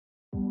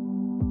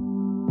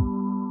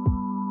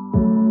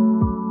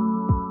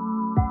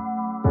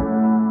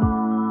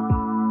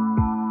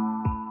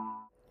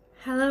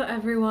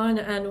everyone,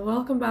 and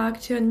welcome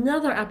back to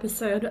another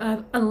episode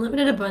of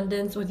Unlimited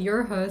Abundance with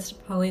your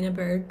host, Paulina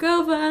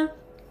Baragova.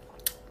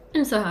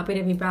 I'm so happy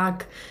to be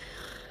back.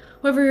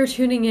 Wherever you're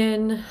tuning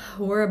in,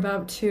 we're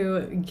about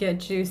to get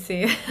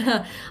juicy.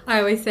 I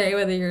always say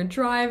whether you're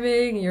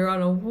driving, you're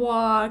on a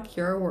walk,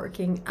 you're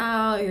working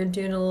out, you're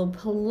doing a little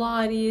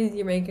Pilates,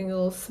 you're making a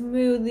little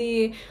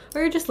smoothie,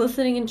 or you're just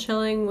listening and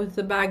chilling with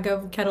a bag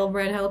of Kettle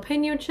Brand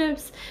jalapeno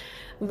chips.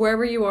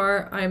 Wherever you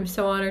are, I'm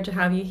so honored to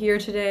have you here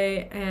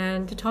today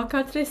and to talk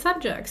about today's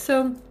subject.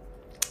 So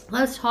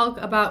let's talk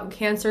about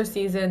Cancer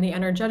season, the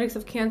energetics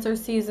of Cancer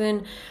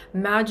season,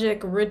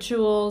 magic,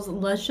 rituals.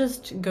 Let's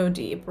just go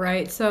deep,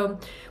 right? So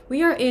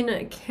we are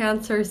in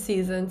Cancer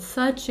season,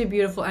 such a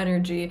beautiful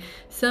energy.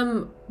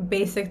 Some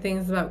basic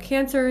things about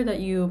Cancer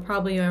that you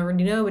probably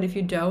already know, but if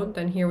you don't,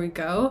 then here we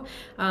go.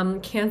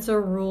 Cancer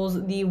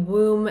rules the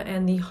womb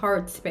and the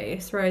heart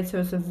space, right? So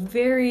it's a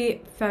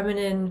very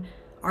feminine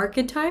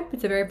archetype.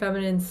 It's a very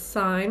feminine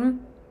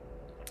sign.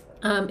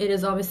 It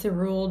is obviously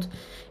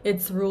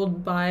it's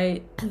ruled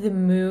by the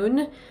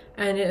moon,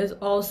 and it is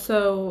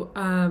also,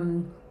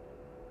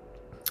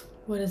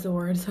 what is the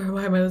word? Sorry,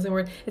 why am I losing the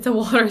word? It's a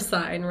water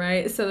sign,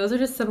 right? So those are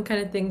just some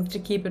kind of things to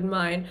keep in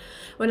mind.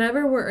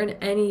 Whenever we're in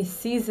any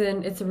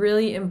season, it's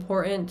really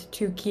important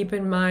to keep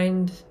in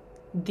mind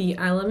the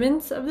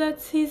elements of that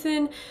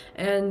season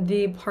and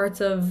the parts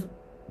of.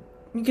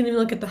 You can even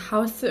look at the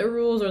house it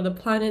rules or the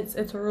planets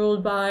it's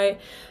ruled by.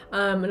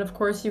 And of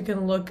course you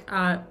can look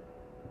at,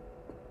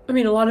 a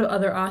lot of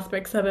other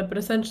aspects of it, but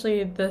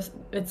essentially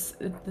its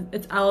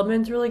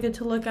elements really good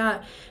to look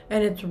at,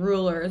 and its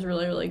ruler is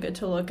really, really good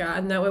to look at.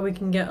 And that way we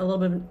can get a little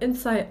bit of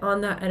insight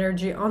on that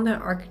energy, on that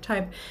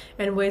archetype,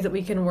 and ways that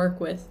we can work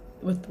with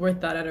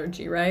that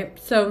energy, right?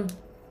 So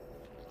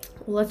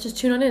let's just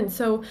tune on in.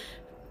 So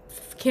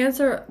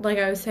Cancer, like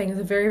I was saying, is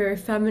a very, very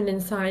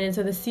feminine sign, and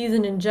so the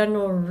season in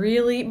general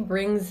really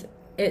brings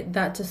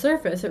that to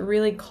surface. It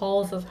really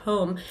calls us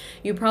home.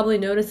 You probably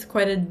noticed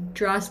quite a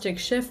drastic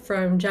shift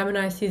from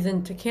Gemini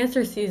season to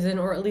Cancer season,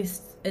 or at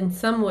least in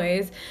some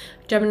ways.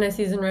 Gemini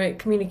season, right?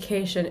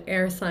 Communication,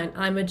 air sign.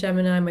 I'm a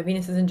Gemini. My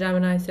Venus is in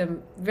Gemini, so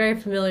I'm very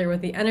familiar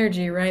with the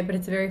energy, right? But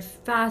it's a very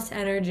fast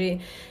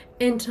energy.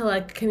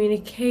 Intellect,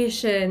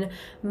 communication,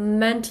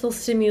 mental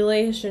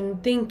stimulation,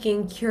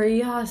 thinking,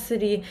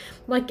 curiosity,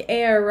 like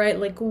air, right?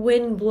 Like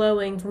wind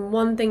blowing from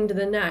one thing to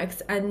the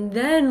next. And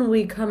then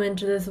we come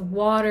into this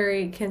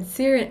watery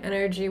Cancerian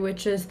energy,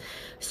 which is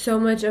so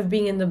much of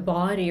being in the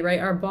body, right?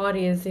 Our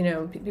body is,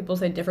 people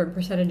say different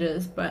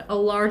percentages, but a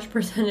large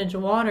percentage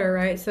water,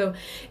 right? So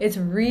it's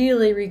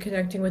really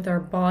reconnecting with our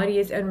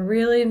bodies and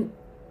really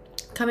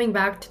coming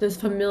back to those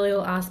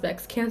familial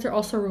aspects. Cancer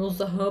also rules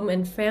the home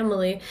and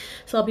family.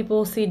 So a lot of people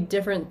will see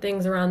different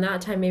things around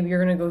that time. Maybe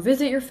you're going to go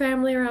visit your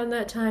family around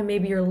that time.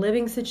 Maybe your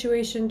living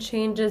situation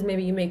changes.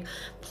 Maybe you make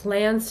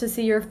plans to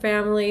see your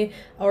family,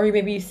 or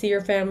maybe you see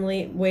your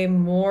family way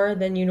more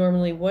than you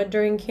normally would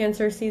during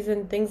Cancer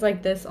season. Things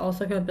like this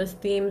also encompass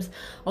themes.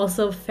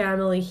 Also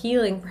family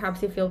healing.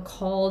 Perhaps you feel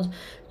called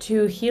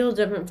to heal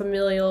different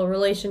familial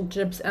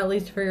relationships, at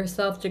least for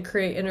yourself, to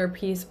create inner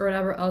peace or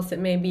whatever else it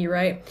may be,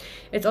 right?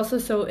 It's also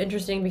so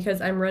interesting because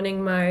I'm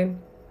running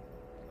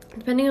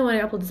depending on when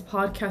I upload this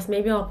podcast,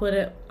 maybe I'll put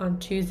it on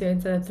Tuesday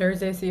instead of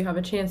Thursday so you have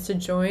a chance to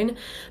join.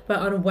 But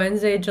on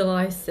Wednesday,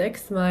 July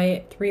 6th,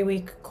 my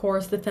 3-week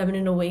course, The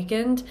Feminine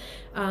Awakened,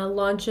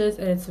 launches,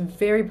 and it's a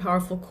very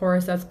powerful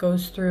course that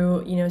goes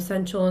through,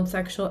 sensual and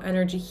sexual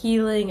energy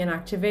healing and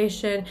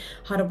activation,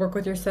 how to work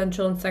with your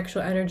sensual and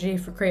sexual energy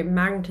for create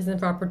magnetism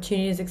for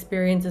opportunities,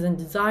 experiences, and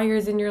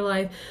desires in your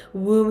life,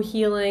 womb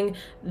healing,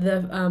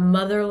 the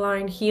mother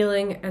line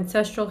healing,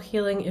 ancestral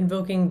healing,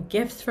 invoking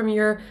gifts from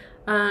your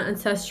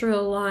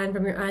ancestral line,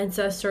 from your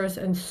ancestors,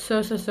 and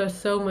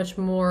so much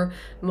more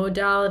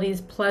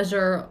modalities,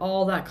 pleasure,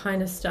 all that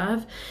kind of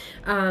stuff.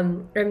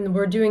 And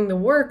we're doing the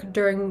work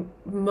during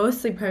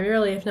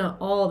primarily, if not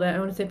all of it, I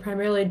want to say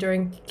primarily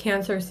during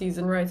Cancer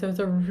season, right? So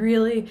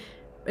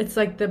it's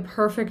like the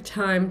perfect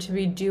time to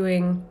be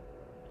doing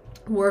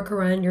work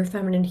around your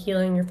feminine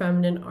healing, your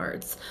feminine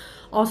arts.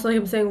 Also, like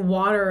I'm saying,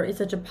 water is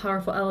such a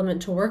powerful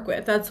element to work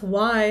with. That's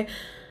why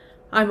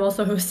I'm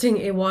also hosting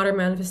a water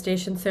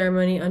manifestation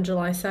ceremony on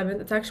July 7th.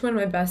 It's actually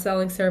one of my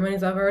best-selling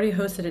ceremonies. I've already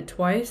hosted it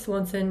twice,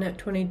 once in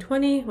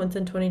 2020, once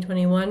in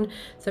 2021.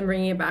 So I'm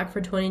bringing it back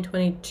for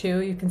 2022.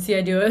 You can see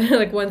I do it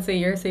like once a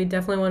year, so you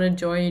definitely want to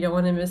join. You don't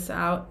want to miss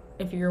out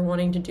if you're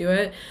wanting to do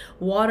it.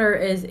 Water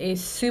is a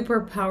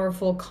super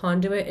powerful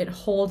conduit. It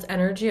holds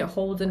energy, it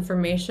holds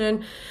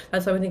information.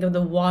 That's why we think of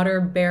the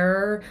water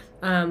bearer.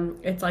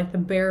 It's like the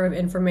bearer of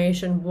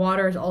information.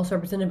 Water is also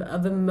representative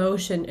of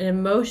emotion, and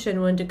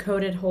emotion, when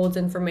decoded, holds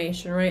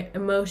information, right?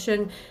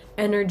 Emotion,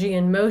 energy,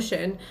 and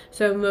motion.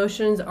 So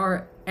emotions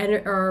are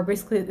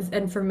basically this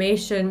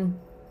information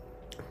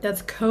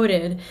that's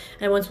coded,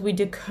 and once we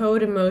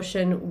decode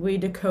emotion, we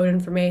decode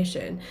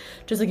information.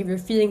 Just like if you're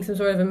feeling some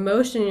sort of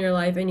emotion in your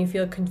life and you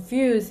feel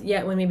confused,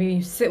 yet when maybe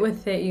you sit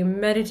with it, you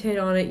meditate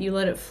on it, you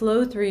let it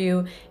flow through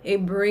you,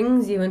 it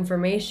brings you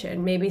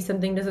information. Maybe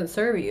something doesn't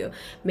serve you,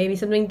 maybe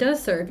something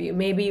does serve you,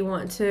 maybe you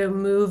want to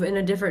move in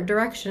a different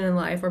direction in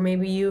life, or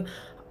maybe you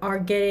are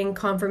getting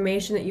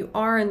confirmation that you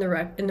are in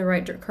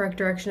the correct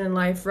direction in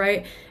life,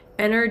 right?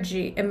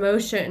 Energy,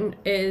 emotion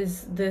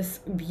is this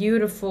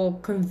beautiful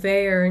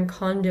conveyor and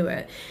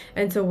conduit.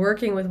 And so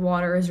working with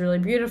water is really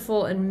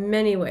beautiful in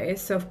many ways.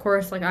 So of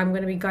course, like, I'm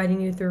going to be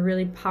guiding you through a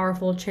really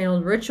powerful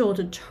channeled ritual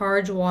to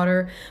charge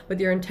water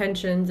with your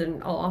intentions,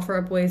 and I'll offer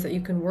up ways that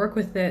you can work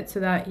with it so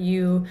that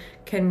you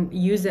can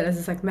use it as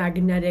this like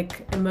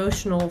magnetic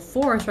emotional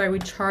force, right? We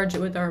charge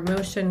it with our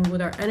emotion,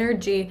 with our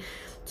energy,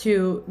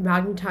 to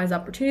magnetize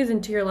opportunities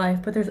into your life.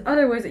 But there's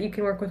other ways that you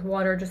can work with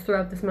water just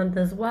throughout this month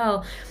as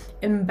well.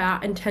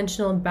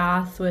 Intentional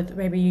baths with,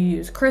 maybe you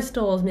use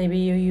crystals, maybe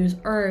you use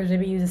herbs,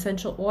 maybe you use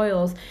essential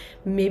oils,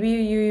 maybe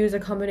you use a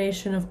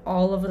combination of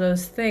all of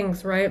those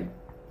things, right?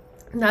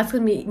 And that's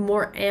going to be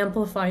more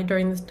amplified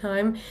during this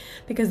time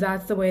because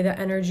that's the way that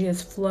energy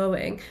is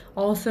flowing.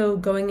 Also,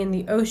 going in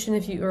the ocean,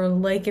 or a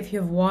lake, if you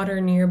have water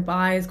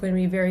nearby, is going to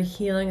be very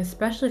healing,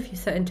 especially if you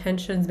set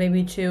intentions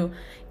maybe to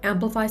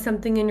amplify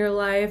something in your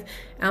life,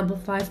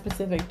 amplify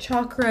specific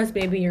chakras,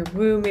 maybe your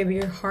womb, maybe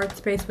your heart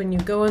space when you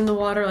go in the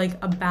water. Like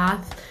a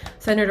bath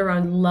centered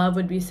around love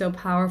would be so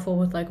powerful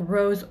with like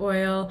rose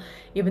oil,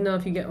 even though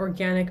if you get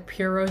organic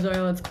pure rose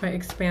oil, it's quite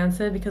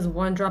expansive because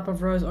one drop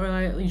of rose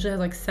oil usually has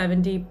like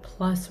 70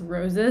 plus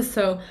roses.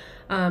 So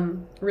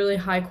really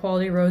high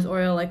quality rose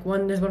oil, like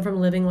there's one from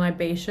Living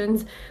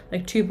Libations,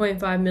 like 2.5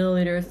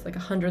 milliliters, like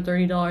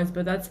 $130,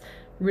 but that's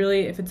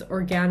really if it's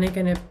organic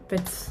and if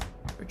it's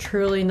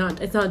truly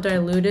it's not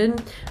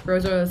diluted.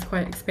 Rose oil is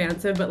quite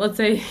expansive, but let's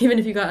say even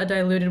if you got a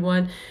diluted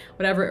one,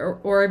 whatever,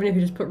 or even if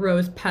you just put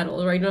rose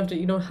petals, right?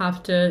 You don't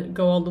have to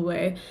go all the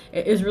way.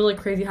 It is really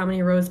crazy how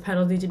many rose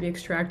petals need to be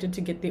extracted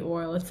to get the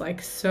oil. It's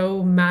like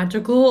so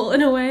magical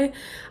in a way.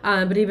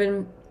 But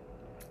even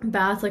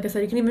baths, like I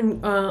said, you can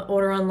even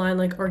order online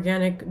like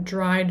organic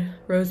dried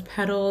rose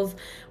petals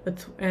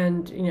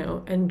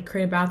and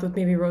create a bath with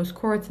maybe rose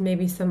quartz,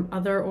 maybe some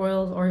other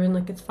oils, or even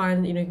like it's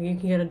fine, you can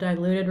get a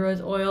diluted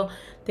rose oil.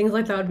 Things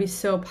like that would be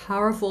so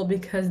powerful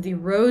because the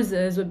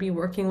roses would be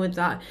working with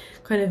that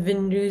kind of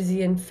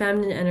Venusian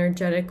feminine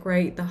energetic,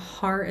 right? The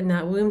heart and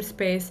that womb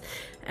space.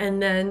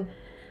 And then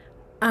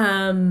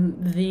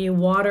the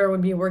water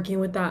would be working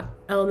with that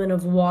element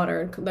of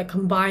water, like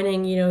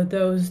combining,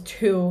 those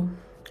two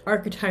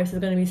archetypes is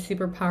going to be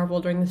super powerful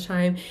during this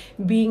time.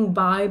 Being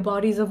by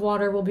bodies of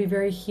water will be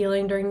very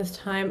healing during this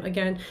time,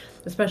 again,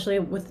 especially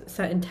with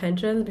set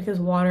intentions, because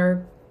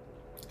water,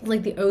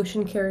 like the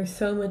ocean, carries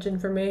so much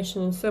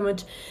information and so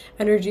much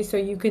energy. So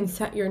you can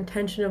set your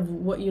intention of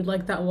what you'd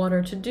like that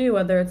water to do,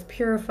 whether it's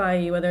purify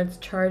you, whether it's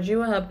charge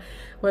you up,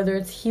 whether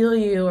it's heal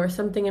you, or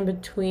something in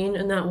between.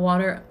 And that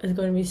water is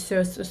going to be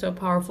so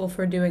powerful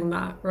for doing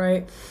that,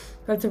 right?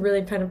 That's a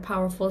really kind of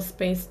powerful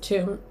space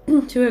to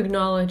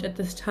acknowledge at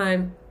this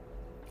time.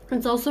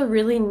 It's also a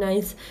really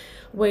nice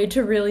way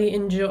to really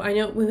enjoy. I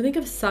know when we think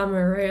of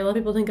summer, right? A lot of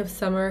people think of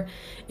summer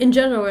in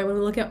general, right? When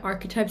we look at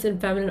archetypes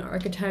and feminine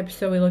archetypes,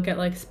 so we look at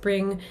like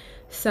spring,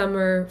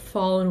 summer,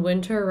 fall, and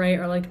winter, right?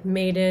 Or like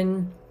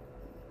maiden,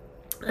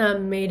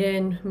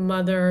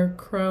 mother,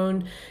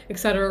 crone,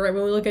 etc., right?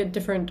 When we look at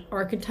different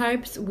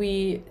archetypes,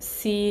 we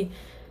see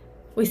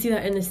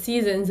that in the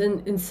seasons.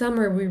 And in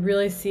summer, we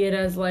really see it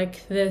as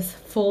like this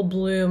full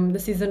bloom, the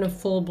season of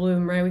full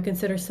bloom, right? We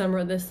consider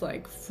summer this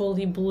like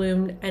fully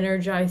bloomed,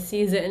 energized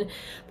season.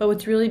 But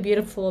what's really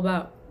beautiful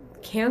about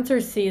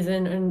Cancer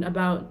season and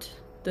about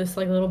this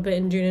like little bit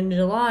in June and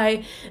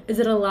July is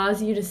it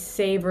allows you to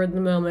savor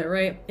the moment,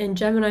 right? In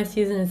Gemini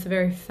season, it's a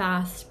very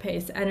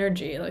fast-paced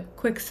energy, like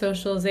quick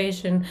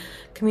socialization,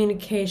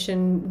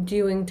 communication,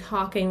 doing,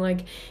 talking,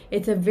 like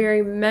it's a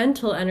very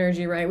mental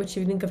energy, right? Which if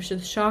you think of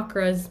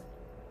chakras,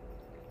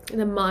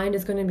 the mind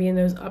is going to be in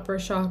those upper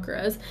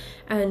chakras.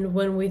 And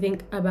when we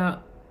think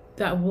about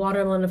that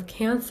watermelon of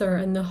Cancer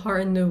and the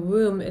heart and the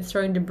womb, it's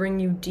starting to bring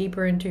you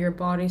deeper into your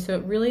body. So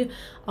it really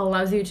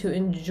allows you to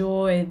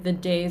enjoy the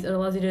days. It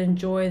allows you to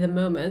enjoy the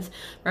moments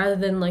rather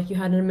than like you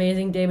had an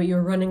amazing day but you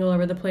were running all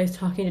over the place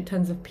talking to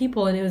tons of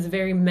people and it was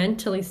very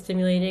mentally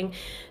stimulating.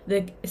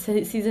 The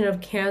season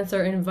of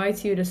Cancer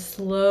invites you to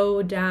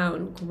slow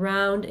down,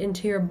 ground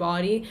into your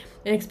body,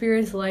 and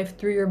experience life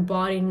through your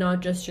body, not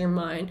just your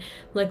mind.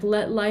 Like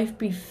let life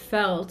be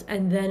felt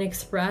and then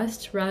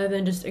expressed rather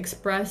than just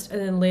expressed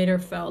and then later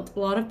felt. A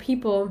lot of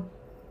people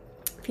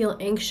feel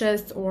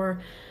anxious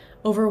or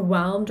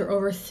overwhelmed or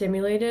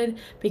overstimulated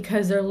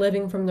because they're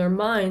living from their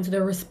minds.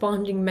 They're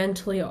responding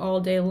mentally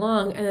all day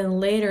long, and then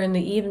later in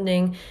the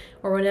evening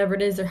or whenever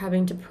it is, they're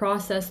having to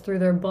process through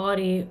their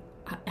body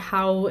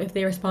if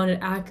they responded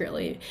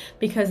accurately.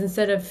 Because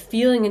instead of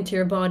feeling into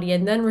your body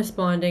and then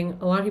responding,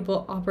 a lot of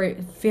people operate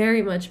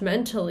very much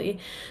mentally.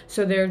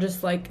 So they're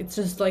just like, it's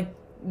just like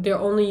they're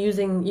only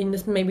using, you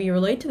this maybe you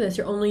relate to this,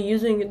 you're only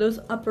using those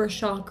upper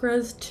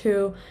chakras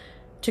to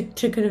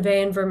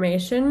convey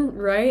information,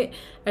 right?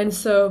 And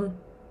so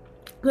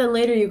then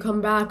later you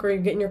come back, or you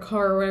get in your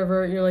car or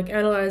whatever, you're like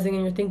analyzing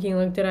and you're thinking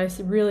like, did I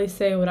really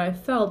say what I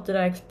felt? Did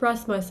I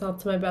express myself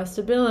to my best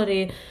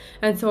ability?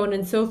 And so on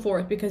and so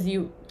forth, because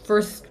you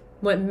first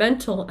went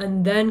mental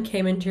and then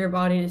came into your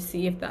body to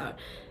see if that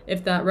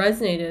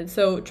resonated.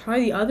 So try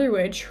the other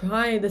way.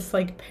 Try this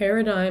like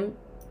paradigm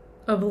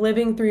of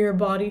living through your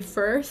body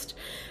first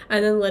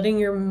and then letting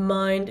your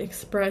mind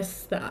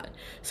express that.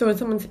 So when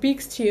someone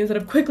speaks to you, instead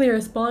of quickly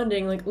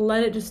responding, like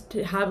let it just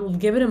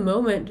give it a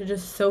moment to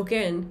just soak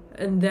in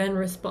and then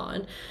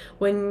respond.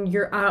 When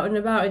you're out and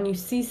about and you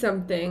see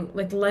something,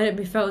 like let it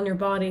be felt in your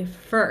body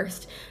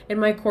first. In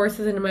my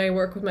courses and in my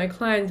work with my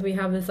clients, we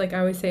have this, like I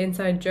always say,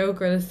 inside joke,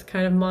 or this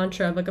kind of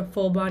mantra of like a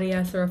full body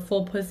yes or a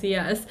full pussy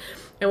yes.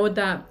 And what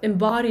that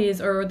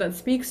embodies, or what that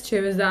speaks to,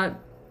 is that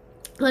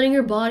letting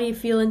your body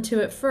feel into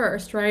it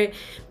first, right?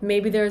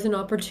 Maybe there's an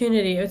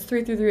opportunity. It's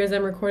 3:33 as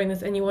I'm recording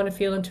this, and you want to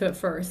feel into it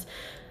first.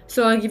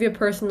 So I'll give you a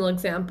personal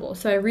example.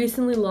 So I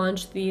recently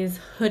launched these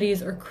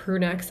hoodies, or crew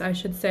necks, I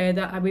should say,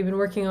 that we've been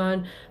working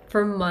on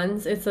for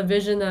months. It's a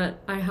vision that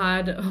I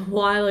had a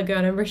while ago,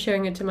 and I remember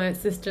sharing it to my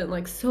assistant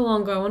like so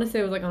long ago. I want to say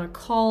it was like on a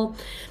call.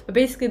 But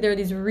basically, there are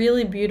these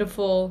really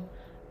beautiful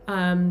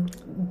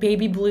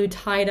baby blue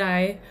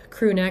tie-dye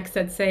crew necks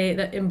that say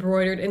that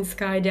embroidered "In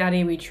Sky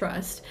Daddy We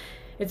Trust."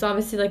 It's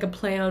obviously like a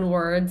play on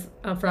words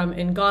from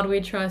 "In God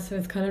We Trust," and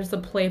it's kind of just a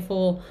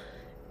playful,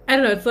 I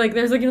don't know, it's like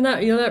there's like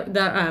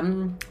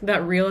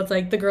that reel, it's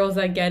like the girls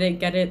that get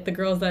it, the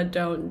girls that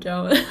don't.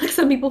 Like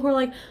some people who are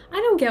like, I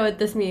don't get what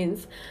this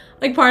means.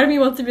 Like part of me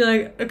wants to be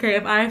like, okay,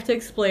 if I have to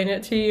explain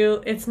it to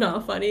you, it's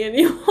not funny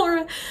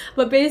anymore.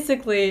 But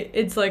basically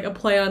it's like a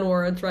play on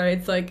words, right?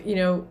 It's like,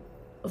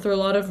 through a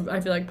lot of, I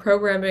feel like,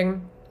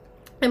 programming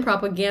and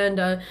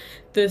propaganda,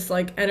 this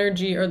like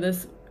energy, or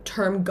this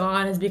term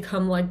God, has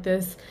become like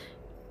this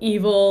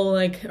evil,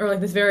 like, or like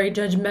this very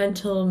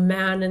judgmental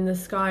man in the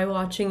sky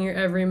watching your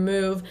every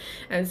move.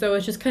 And so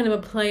it's just kind of a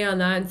play on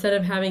that. Instead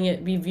of having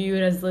it be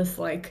viewed as this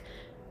like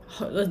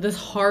this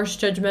harsh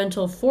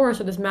judgmental force,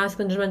 or this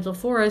masculine judgmental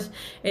force,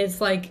 it's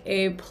like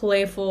a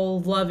playful,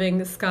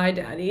 loving sky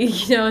daddy,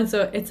 and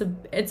so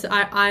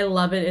I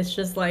love it. It's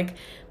just like,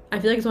 I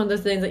feel like it's one of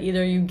those things that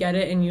either you get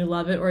it and you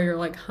love it, or you're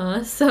like,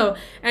 huh? So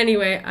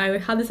anyway, I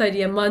had this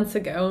idea months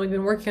ago, and we've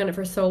been working on it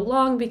for so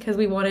long because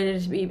we wanted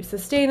it to be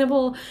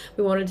sustainable.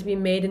 We wanted it to be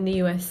made in the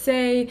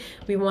USA.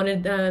 We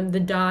wanted the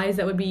dyes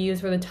that would be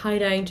used for the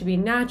tie-dyeing to be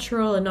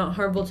natural and not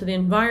harmful to the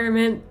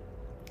environment.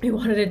 We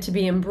wanted it to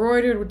be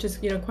embroidered, which is,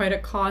 quite a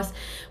cost.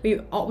 We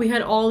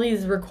had all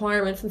these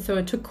requirements, and so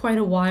it took quite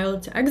a while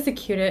to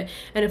execute it,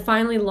 and it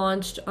finally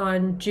launched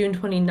on June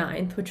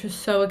 29th, which was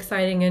so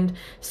exciting, and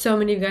so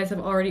many of you guys have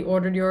already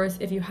ordered yours.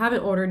 If you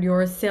haven't ordered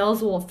yours,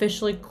 sales will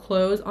officially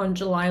close on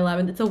July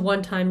 11th. It's a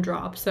one-time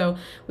drop, so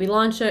we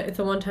launch it, it's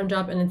a one-time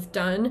drop, and it's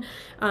done.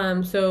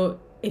 So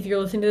if you're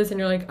listening to this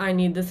and you're like, I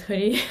need this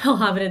hoodie, I'll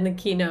have it in the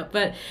keynote.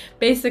 But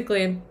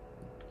basically,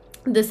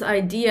 this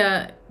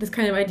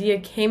kind of idea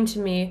came to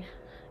me,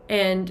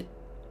 and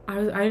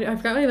I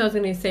forgot what I was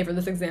going to say for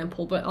this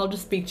example, but I'll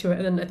just speak to it,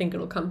 and then I think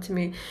it'll come to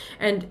me.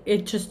 And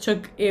it just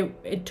took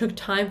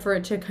time for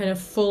it to kind of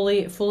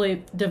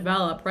fully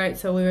develop, right?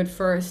 So we would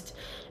first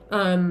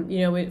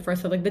we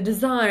first had like the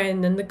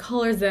design, then the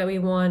colors that we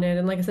wanted,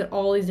 and like I said,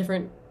 all these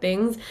different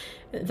things.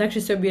 It's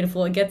actually so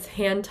beautiful. It gets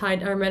hand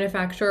tied. Our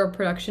manufacturer or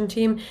production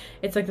team,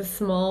 it's like a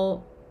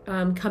small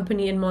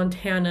company in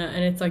Montana,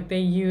 and it's like they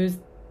use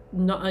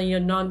non-toxic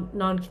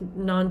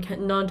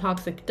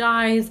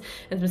dyes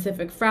and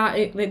specific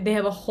they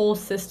have a whole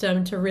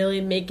system to really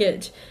make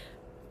it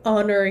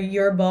honor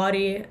your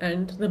body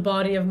and the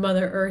body of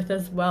Mother Earth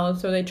as well. And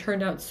so they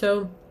turned out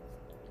so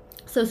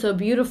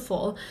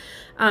beautiful,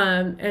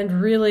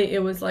 and really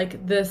it was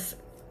like this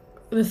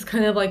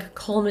kind of like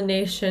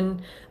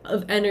culmination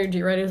of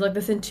energy, right? It was like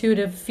this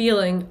intuitive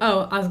feeling.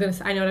 Oh, I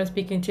know what I'm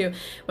speaking to.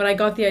 When I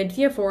got the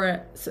idea for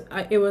it,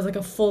 it was like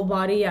a full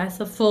body yes,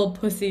 a full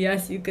pussy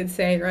yes, you could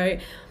say, right?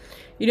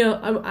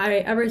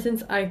 I ever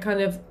since I kind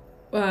of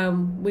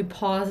we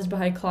paused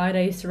by Clyde,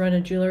 I used to run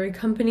a jewelry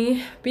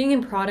company. Being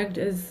in product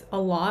is a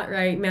lot,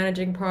 right?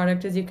 Managing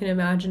product, as you can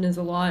imagine, is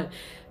a lot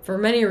for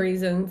many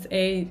reasons.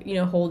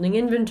 Holding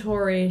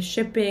inventory,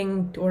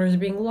 shipping, orders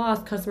being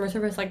lost, customer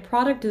service. Like,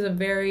 product is a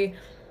very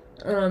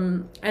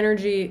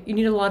energy. You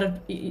need a lot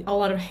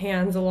of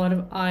hands, a lot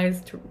of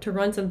eyes to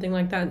run something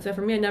like that. And so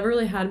for me, I never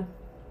really had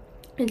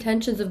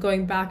intentions of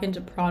going back into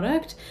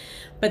product,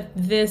 but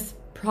this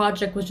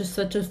project was just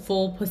such a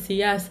full pussy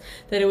yes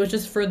that it was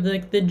just for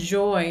the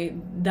joy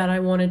that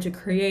I wanted to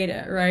create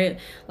it, right?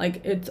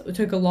 Like, it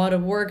took a lot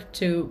of work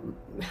to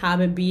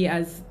have it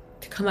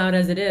to come out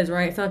as it is,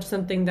 right? It's not just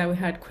something that we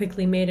had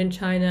quickly made in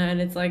China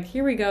and it's like,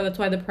 here we go. That's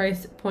why the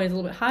price point is a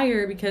little bit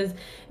higher, because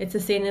it's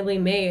sustainably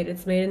made.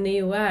 It's made in the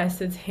US.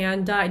 It's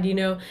hand dyed.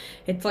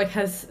 It's like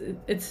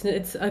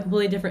it's a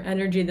completely different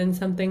energy than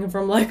something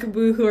from like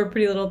Boohoo or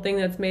Pretty Little Thing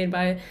that's made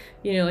by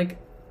like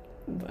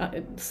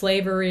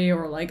slavery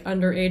or like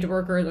underage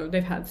workers, or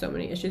they've had so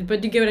many issues,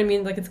 but do you get what I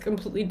mean? Like it's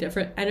completely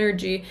different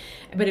energy,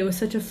 but it was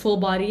such a full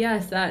body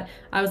yes that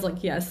I was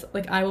like, yes,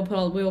 like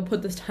we will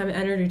put this time and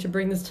energy to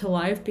bring this to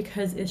life,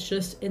 because it's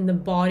just in the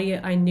body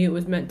I knew it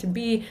was meant to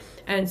be.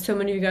 And so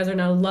many of you guys are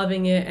now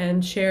loving it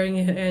and sharing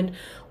it and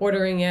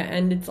ordering it,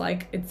 and it's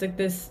like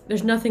this,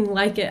 there's nothing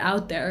like it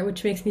out there,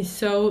 which makes me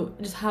so,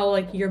 just how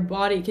like your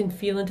body can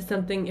feel into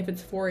something if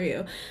it's for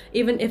you.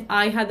 Even if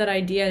I had that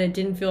idea and it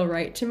didn't feel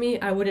right to me,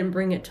 I wouldn't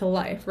bring it to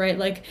life, right?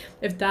 Like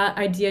if that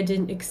idea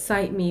didn't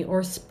excite me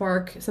or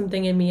spark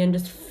something in me and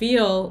just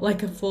feel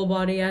like a full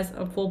body yes,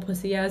 a full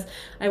pussy yes,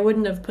 I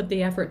wouldn't have put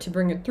the effort to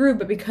bring it through.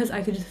 But because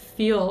I could just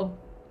feel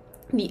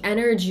the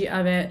energy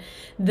of it,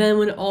 then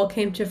when it all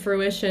came to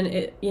fruition,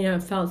 it, you know,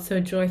 it felt so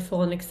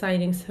joyful and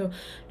exciting. So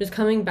just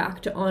coming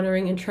back to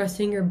honoring and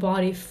trusting your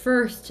body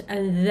first,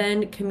 and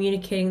then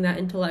communicating that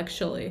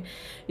intellectually,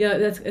 you know,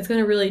 it's going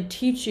to really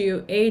teach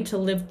you to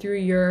live through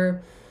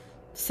your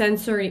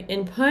sensory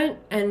input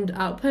and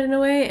output in a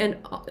way, and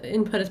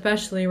input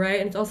especially, right?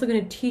 And it's also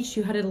going to teach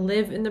you how to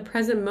live in the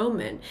present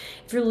moment.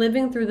 If you're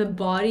living through the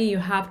body, you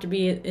have to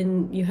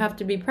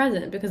be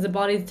present, because the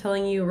body is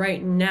telling you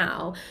right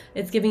now,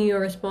 it's giving you a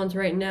response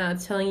right now,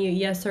 it's telling you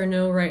yes or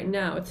no right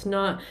now. It's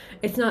not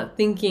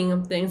thinking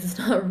of things, it's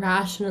not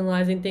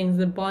rationalizing things.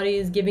 The body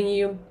is giving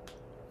you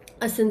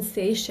a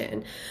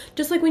sensation,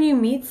 just like when you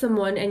meet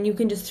someone and you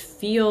can just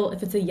feel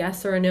if it's a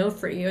yes or a no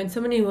for you. And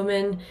so many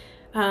women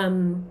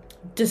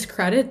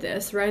discredit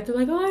this, right? They're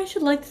like, oh, I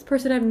should like this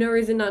person, I have no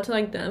reason not to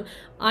like them.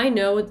 I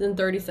know within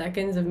 30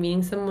 seconds of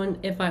meeting someone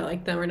if I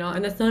like them or not,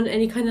 and that's not in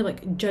any kind of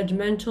like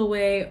judgmental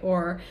way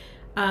or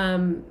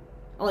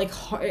like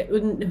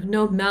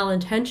no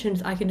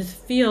malintentions. I can just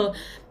feel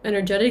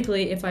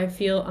energetically if I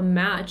feel a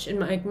match, and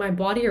my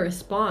body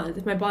responds.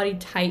 If my body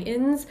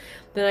tightens,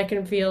 then I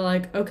can feel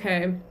like,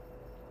 okay,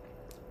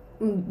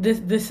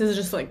 this is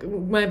just like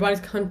my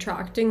body's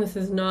contracting, this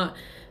is not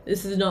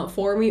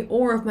for me.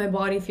 Or if my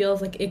body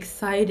feels like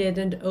excited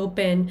and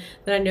open,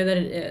 then I know that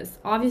it is.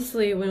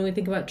 Obviously, when we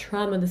think about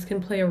trauma, this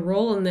can play a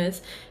role in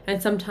this,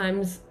 and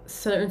sometimes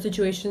certain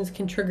situations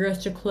can trigger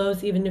us to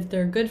close even if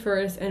they're good for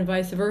us, and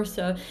vice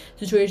versa.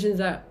 Situations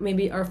that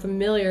maybe are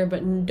familiar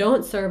but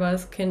don't serve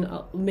us can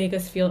make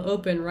us feel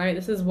open, right?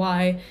 This is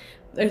why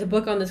there's a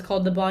book on this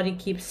called The Body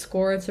Keeps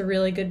Score. It's a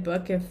really good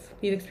book. If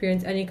you've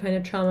experienced any kind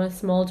of trauma,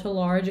 small to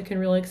large, it can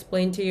really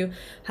explain to you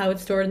how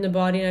it's stored in the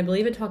body. And I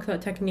believe it talks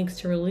about techniques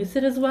to release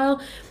it as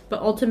well. But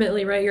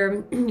ultimately, right,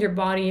 your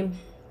body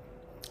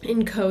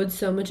encodes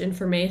so much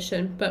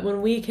information. But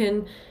when we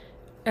can,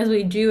 as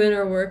we do in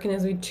our work and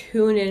as we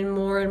tune in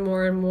more and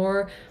more and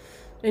more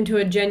into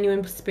a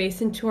genuine space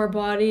into our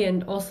body,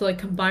 and also like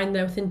combine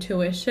that with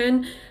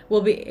intuition,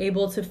 we'll be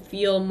able to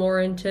feel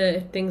more into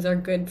if things are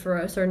good for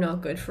us or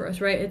not good for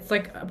us, right? It's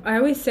like I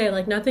always say,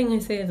 like nothing I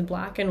say is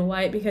black and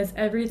white, because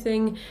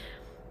everything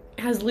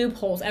has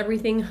loopholes,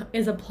 everything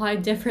is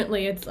applied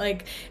differently. It's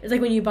like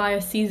when you buy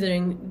a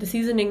seasoning, the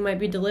seasoning might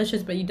be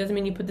delicious, but it doesn't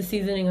mean you put the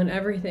seasoning on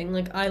everything.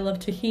 Like I love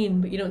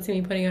tahini, but you don't see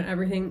me putting on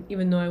everything,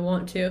 even though I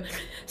want to.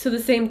 So the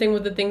same thing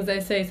with the things I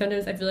say.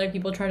 Sometimes I feel like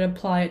people try to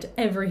apply it to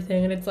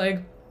everything, and it's like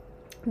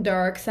there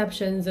are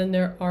exceptions and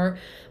there are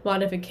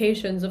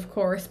modifications, of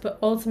course, but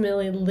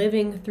ultimately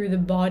living through the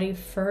body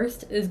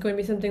first is going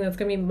to be something that's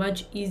going to be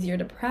much easier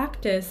to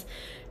practice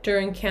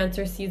during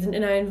Cancer season.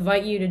 And I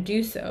invite you to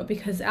do so,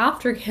 because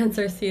after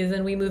Cancer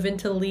season, we move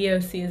into Leo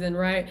season,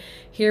 right?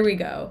 Here we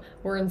go.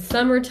 We're in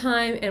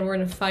summertime and we're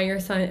in a fire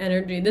sign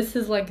energy. This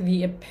is like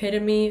the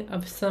epitome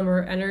of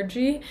summer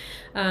energy,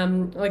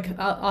 like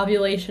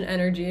ovulation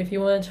energy. If you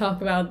want to talk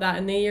about that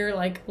in the year,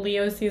 like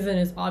Leo season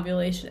is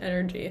ovulation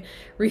energy.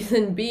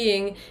 Reason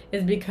being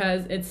is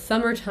because it's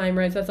summertime,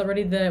 right? So that's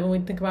already when we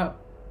think about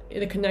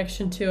the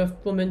connection to a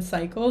woman's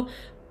cycle,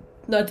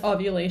 that's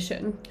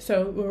ovulation.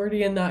 So we're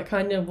already in that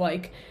kind of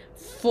like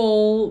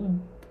full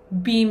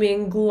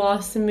beaming,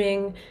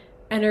 blossoming,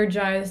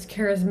 energized,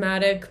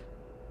 charismatic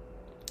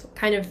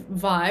kind of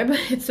vibe.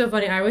 It's so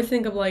funny. I always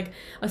think of like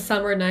a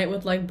summer night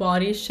with like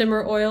body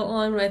shimmer oil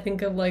on when I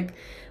think of like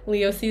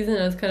Leo season.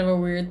 It's kind of a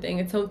weird thing.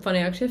 It's so funny.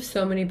 I actually have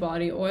so many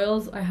body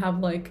oils. I have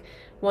like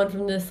one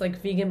from this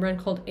like vegan brand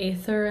called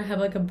Aether. I have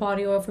like a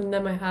body oil from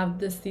them. I have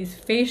these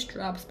face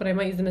drops, but I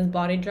might use them as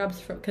body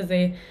drops because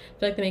they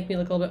feel like they make me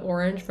look a little bit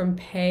orange, from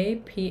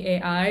Pai.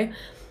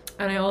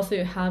 And I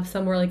also have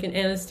somewhere like an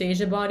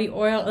Anastasia body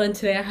oil. And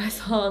today I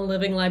saw on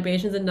Living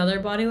Libations another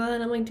body oil,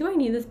 and I'm like, do I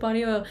need this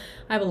body oil?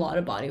 I have a lot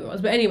of body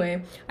oils. But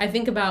anyway, I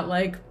think about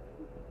like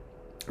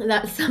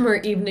that summer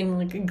evening,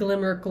 like a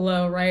glimmer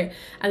glow, right?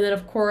 And then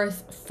of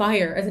course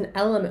fire as an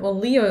element. Well,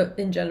 Leo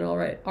in general,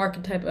 right,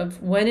 archetype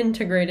of when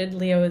integrated,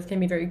 Leo can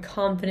be very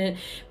confident,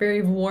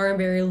 very warm,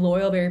 very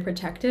loyal, very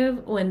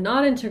protective. When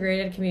not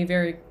integrated, it can be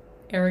very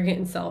arrogant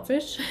and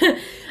selfish.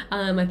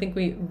 I think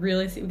we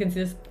can see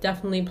this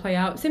definitely play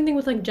out. Same thing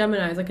with like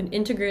Geminis. Like an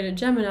integrated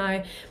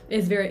Gemini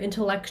is very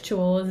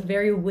intellectual, is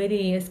very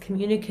witty, is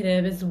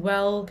communicative, is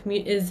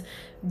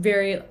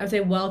very, I would say,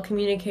 well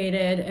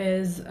communicated,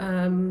 is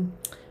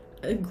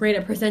great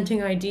at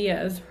presenting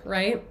ideas,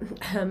 right?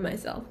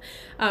 Myself.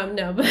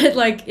 No, but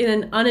like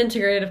in an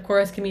unintegrated, of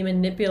course, can be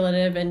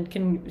manipulative and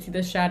can see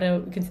the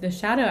shadow. You can see the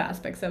shadow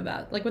aspects of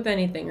that. Like with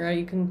anything, right?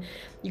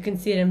 You can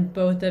see it in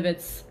both of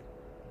its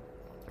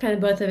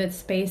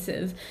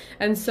spaces.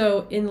 And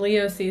so in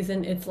Leo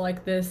season, it's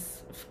like this.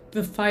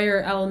 The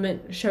fire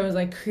element shows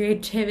like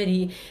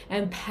creativity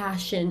and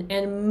passion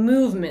and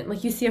movement.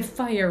 Like you see a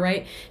fire,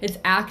 right? It's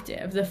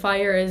active. The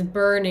fire is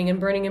burning and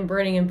burning and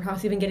burning and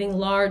perhaps even getting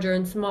larger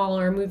and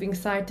smaller, moving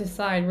side to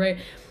side, right?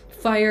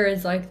 Fire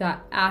is like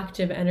that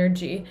active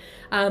energy.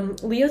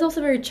 Leo's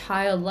also very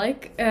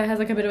childlike. It has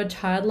like a bit of a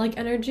childlike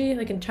energy,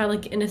 like a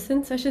childlike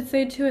innocence, I should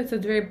say, to it. So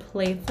it's very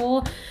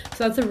playful.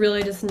 So that's a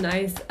really just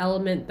nice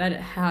element that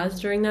it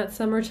has during that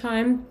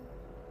summertime.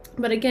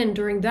 But again,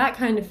 during that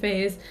kind of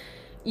phase,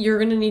 you're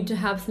going to need to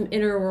have some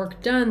inner work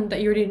done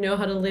that you already know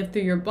how to live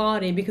through your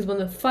body, because when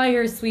the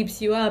fire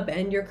sweeps you up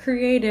and you're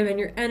creative and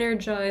you're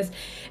energized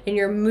and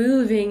you're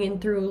moving and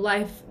through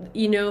life,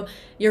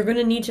 you're going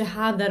to need to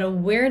have that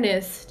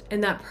awareness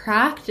and that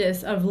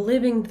practice of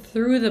living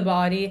through the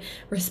body,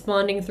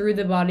 responding through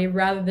the body,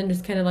 rather than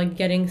just kind of like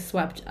getting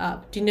swept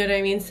up. Do you know what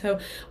I mean? So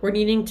we're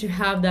needing to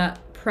have that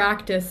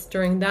practice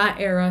during that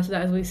era, so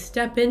that as we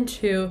step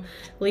into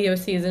Leo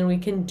season, we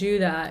can do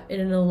that in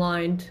an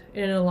aligned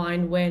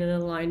way, in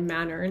an aligned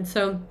manner. And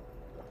so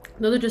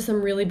those are just some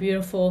really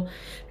beautiful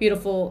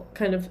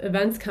kind of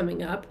events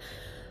coming up.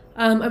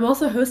 I'm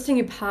also hosting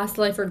a past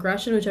life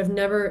regression, which I've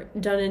never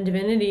done in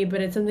Divinity, but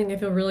it's something I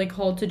feel really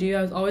called to do.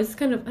 I was always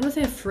kind of, I don't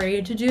say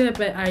afraid to do it,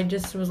 but I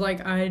just was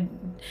like, I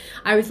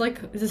was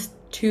like, just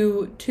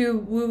too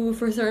woo-woo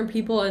for certain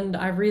people, and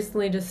I've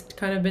recently just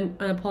kind of been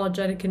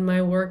unapologetic in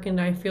my work, and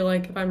I feel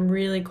like if I'm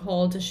really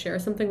called to share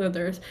something, that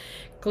there's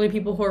clearly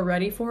people who are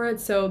ready for it.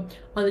 So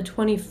on the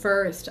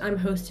 21st, I'm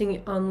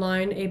hosting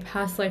online a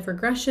past life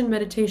regression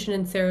meditation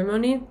and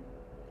ceremony.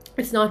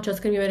 It's not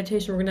just going to be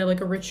meditation. We're going to have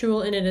like a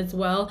ritual in it as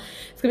well.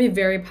 It's going to be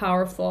very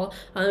powerful.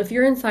 If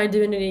you're inside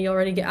Divinity, you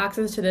already get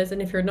access to this.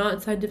 And if you're not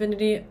inside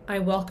Divinity, I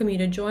welcome you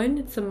to join.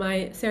 It's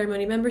my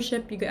ceremony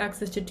membership. You get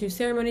access to 2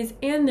 ceremonies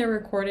and their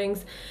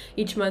recordings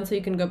each month, so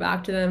you can go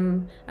back to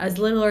them as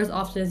little or as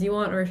often as you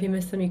want, or if you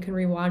miss them, you can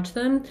rewatch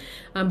them.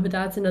 But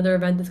that's another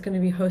event that's going to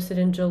be hosted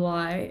in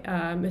July.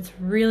 It's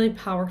really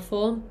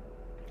powerful.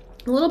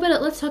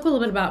 Let's talk a little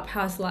bit about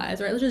past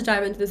lives, right? Let's just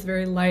dive into this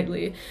very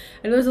lightly.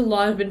 I know there's a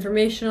lot of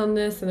information on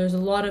this, and there's a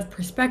lot of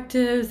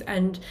perspectives,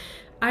 and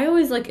I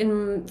always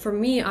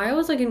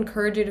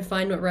encourage you to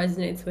find what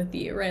resonates with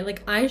you, right?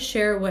 Like I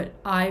share what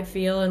I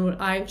feel and what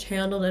I've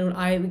channeled and what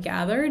I've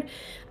gathered,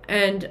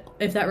 and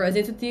if that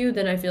resonates with you,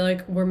 then I feel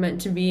like we're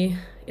meant to be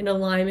in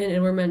alignment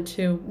and we're meant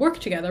to work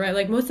together, right?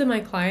 Like most of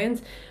my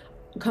clients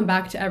come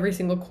back to every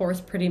single course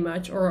pretty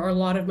much, or a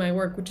lot of my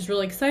work, which is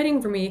really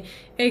exciting for me,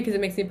 A, because it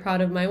makes me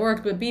proud of my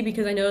work, but B,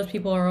 because I know those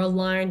people are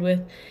aligned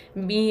with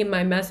me and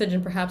my message,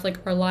 and perhaps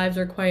like our lives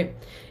are quite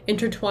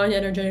intertwined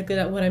energetically,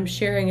 that what I'm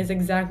sharing is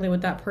exactly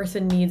what that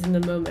person needs in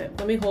the moment.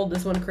 Let me hold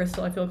this one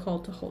crystal I feel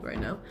called to hold right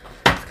now.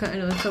 I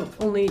know that's so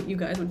only you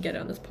guys would get it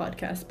on this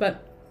podcast.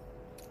 But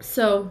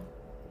so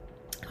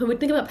when we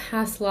think about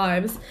past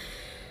lives,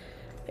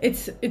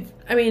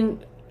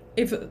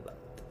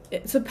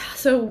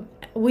 so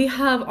we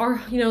have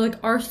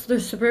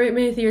there's very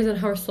many theories on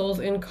how our souls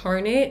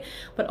incarnate,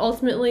 but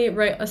ultimately,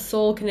 right, a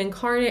soul can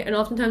incarnate, and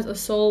oftentimes a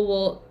soul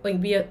will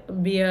like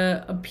be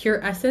a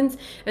pure essence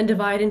and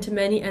divide into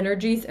many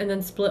energies and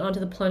then split onto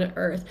the planet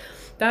Earth.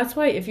 That's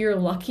why if you're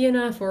lucky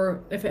enough,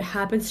 or if it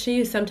happens to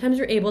you, sometimes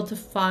you're able to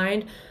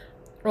find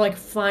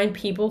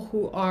people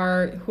who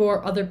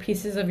are other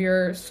pieces of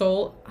your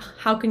soul.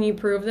 How can you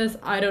prove this?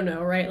 I don't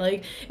know, right?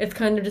 Like it's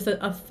kind of just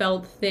a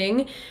felt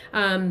thing.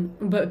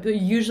 But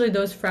usually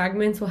those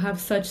fragments will have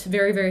such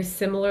very, very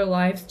similar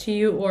lives to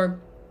you, or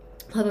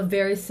have a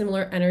very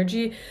similar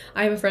energy.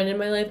 I have a friend in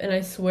my life, and I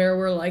swear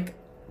we're like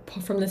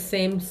from the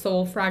same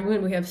soul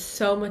fragment. We have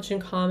so much in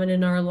common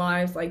in our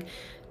lives, like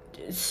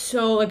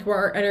so like where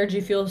our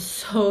energy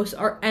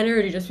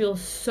just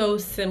feels so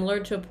similar,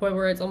 to a point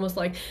where it's almost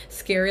like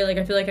scary. Like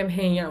I feel like I'm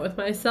hanging out with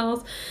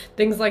myself,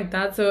 things like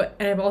that. So,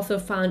 and I've also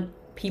found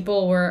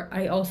people where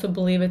I also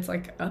believe it's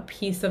like a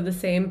piece of the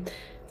same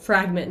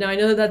fragment. Now I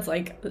know that's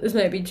like, this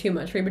might be too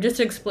much for you, but just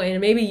to explain,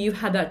 and maybe you've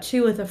had that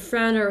too with a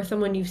friend or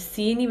someone you've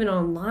seen even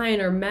online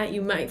or met,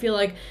 you might feel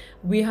like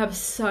we have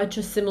such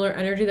a similar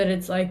energy that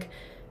it's like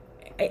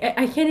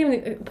I can't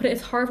even put it,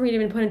 it's hard for me to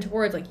even put into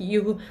words. Like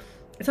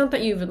it's not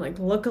that you even like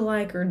look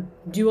alike or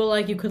do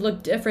alike, you could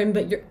look different,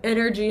 but your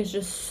energy is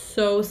just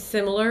so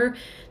similar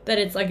that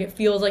it's like it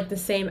feels like the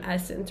same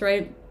essence,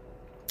 right?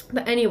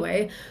 But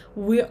anyway,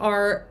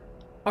 our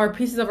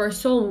pieces of our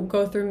soul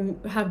go through,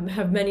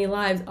 have many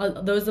lives.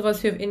 Those of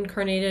us who have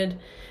incarnated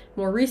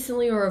more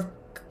recently, or have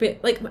been,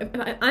 like,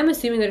 I'm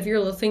assuming that if you're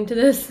listening to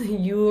this,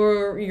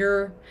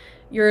 you're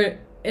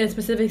in a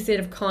specific state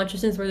of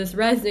consciousness where this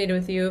resonated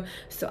with you.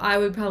 So I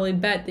would probably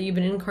bet that you've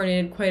been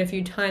incarnated quite a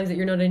few times, that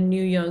you're not a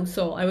new young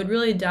soul. I would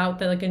really doubt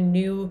that like a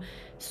new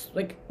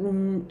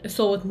a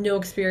soul with no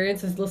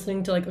experience is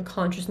listening to like a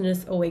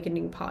consciousness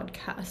awakening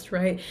podcast,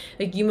 right?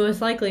 Like you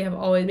most likely have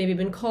always maybe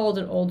been called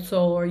an old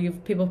soul, or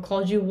people have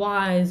called you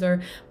wise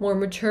or more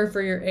mature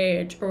for your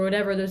age, or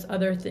whatever those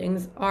other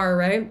things are,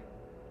 right?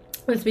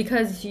 But it's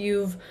because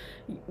you've,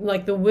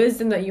 like, the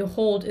wisdom that you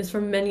hold is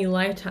from many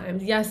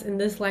lifetimes. Yes, in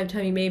this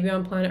lifetime you may be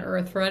on planet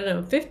Earth for, I don't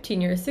know,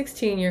 15 years,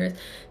 16 years,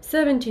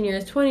 17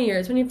 years, 20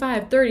 years,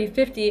 25, 30,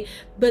 50,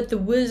 but the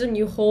wisdom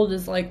you hold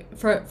is like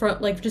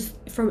just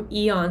from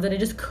eons, and it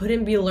just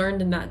couldn't be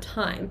learned in that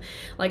time.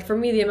 Like for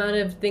me, the amount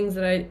of things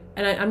that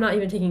I'm not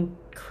even taking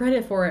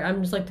credit for it,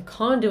 I'm just like the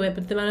conduit,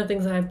 but the amount of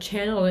things that I've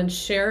channeled and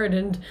shared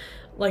and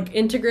like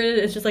integrated,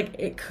 it's just like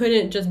it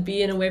couldn't just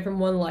be in a way from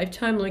one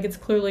lifetime. Like it's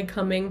clearly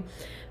coming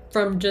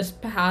from just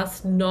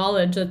past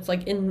knowledge that's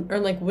like or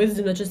like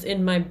wisdom that's just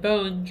in my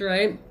bones,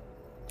 right?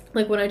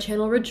 Like when I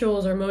channel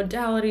rituals or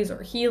modalities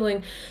or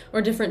healing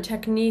or different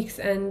techniques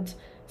and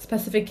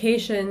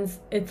specifications,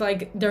 it's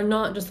like they're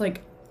not just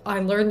like I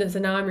learned this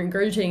and now I'm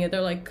regurgitating it.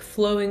 They're like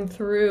flowing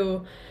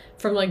through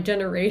from like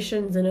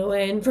generations in a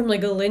way, and from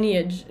like a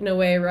lineage in a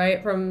way,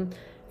 right? From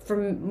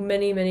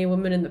many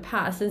women in the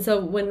past. And so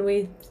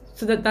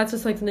that's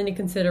just like something to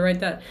consider, right?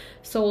 That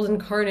souls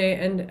incarnate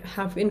and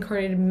have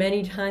incarnated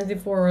many times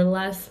before or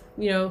less,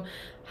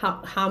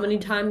 how many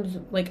times,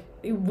 like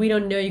we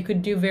don't know. You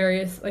could do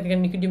various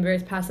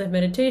past life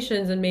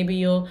meditations and maybe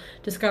you'll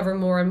discover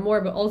more and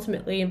more, but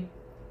ultimately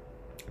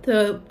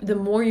the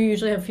more you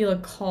usually feel a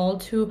call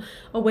to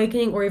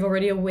awakening, or you've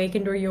already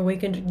awakened, or you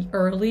awakened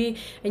early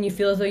and you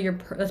feel as though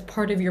that's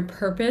part of your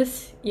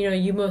purpose,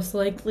 you most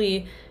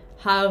likely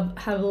have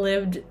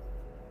lived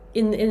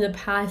in the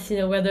past,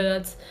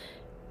 whether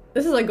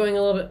this is like going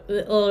a little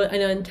bit, I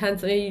know,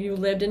 intense. You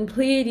lived in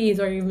Pleiades,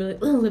 or you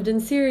lived in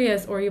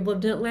Sirius, or you've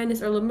lived in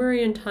Atlantis or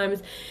Lemurian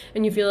times,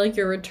 and you feel like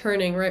you're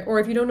returning, right?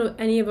 Or if you don't know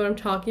any of what I'm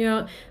talking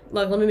about,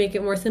 like, let me make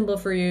it more simple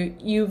for you.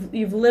 You've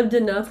lived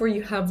enough where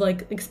you have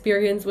like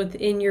experience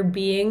within your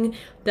being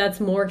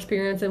that's more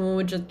experience than one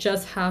would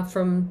just have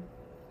from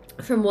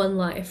one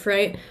life,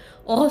 right?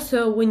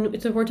 Also, when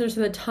it's important to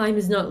understand that time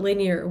is not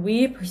linear.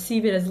 We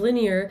perceive it as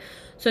linear,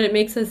 so it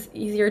makes us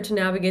easier to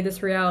navigate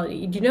this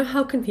reality. Do you know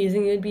how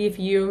confusing it would be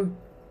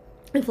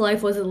if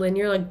life wasn't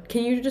linear? Like,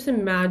 can you just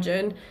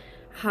imagine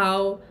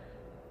how,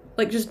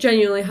 like, just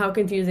genuinely how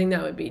confusing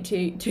that would be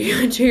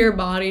to your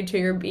body, to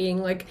your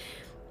being? Like,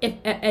 if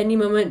at any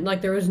moment,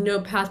 like, there was no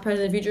past,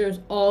 present, and future, it was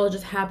all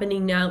just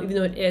happening now, even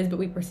though it is, but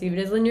we perceive it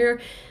as linear.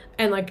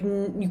 And like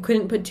you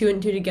couldn't put two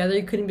and two together.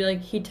 You couldn't be like,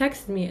 he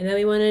texted me and then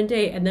we went on a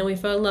date and then we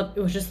fell in love.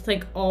 It was just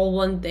like all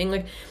one thing.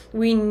 Like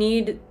we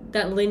need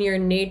that linear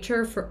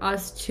nature for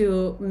us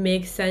to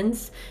make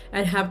sense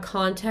and have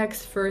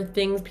context for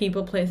things,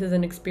 people, places,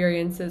 and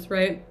experiences,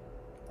 right?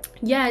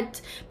 Yet,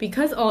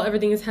 because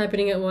everything is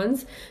happening at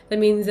once, that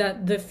means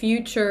that the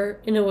future,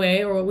 in a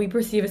way, or what we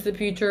perceive as the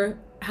future,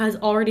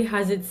 already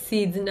has its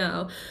seeds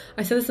now.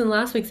 I said this in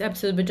last week's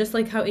episode, but just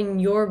like how in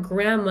your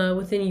grandma,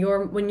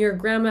 when your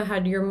grandma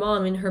had your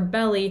mom in her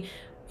belly,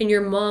 and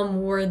your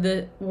mom were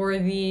the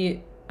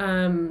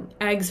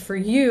eggs for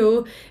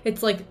you,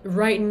 it's like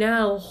right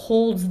now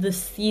holds the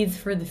seeds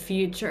for the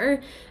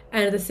future,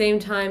 and at the same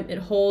time it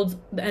holds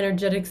the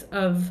energetics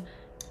of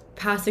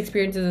past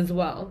experiences as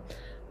well.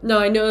 No,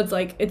 I know it's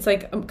like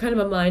kind of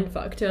a mind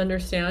fuck to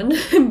understand,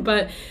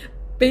 but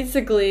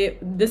basically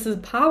this is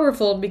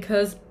powerful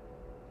because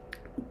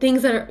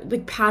things that are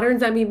like patterns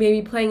that may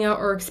be playing out,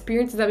 or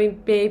experiences that may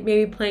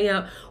be playing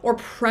out, or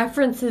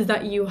preferences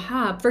that you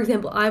have. For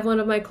example, I have one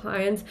of my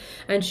clients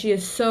and she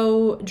is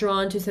so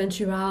drawn to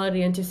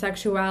sensuality and to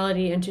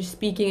sexuality and to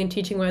speaking and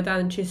teaching like that,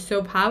 and she's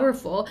so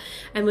powerful.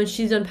 And when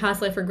she's done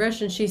past life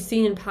regression, she's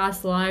seen in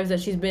past lives that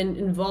she's been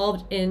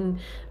involved in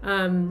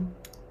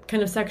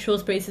kind of sexual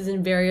spaces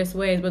in various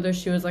ways, whether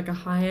she was like a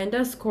high-end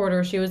escort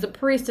or she was a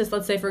priestess,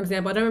 let's say, for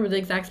example. I don't remember the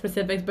exact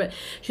specifics, but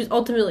she's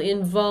ultimately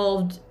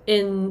involved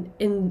in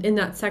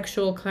that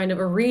sexual kind of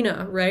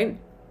arena, right?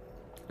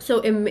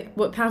 So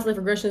what past life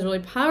regression is really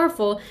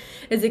powerful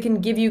is it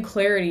can give you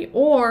clarity.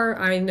 Or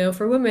I know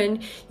for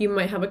women, you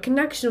might have a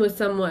connection with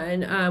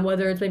someone,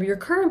 whether it's maybe your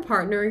current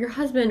partner or your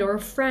husband or a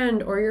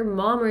friend or your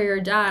mom or your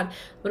dad.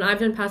 When I've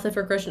done past life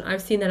regression,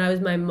 I've seen that I was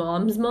my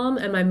mom's mom,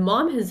 and my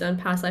mom has done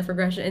past life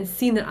regression and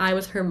seen that I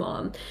was her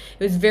mom.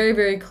 It was very,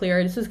 very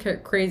clear. This was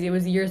crazy. It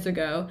was years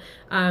ago.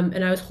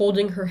 And I was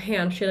holding her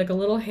hand. She had like a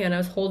little hand. I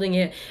was holding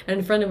it, and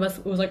in front of us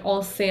it was like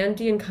all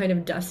sandy and kind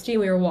of dusty.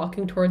 And we were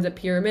walking towards a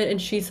pyramid,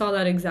 and she saw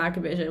that exact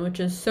vision,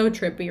 which is so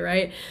trippy,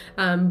 right?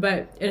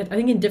 But I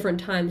think in different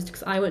times,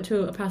 because I went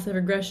to a past life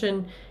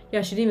regression.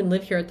 Yeah, she didn't even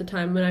live here at the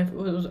time when I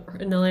was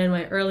in LA in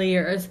my early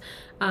years.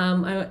 I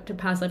went to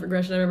past life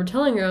regression. I remember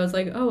telling her, I was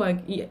like, oh,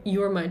 you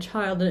were my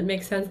child. And it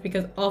makes sense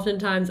because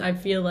oftentimes I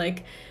feel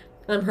like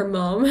I'm her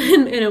mom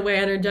in a way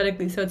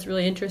energetically. So it's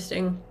really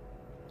interesting.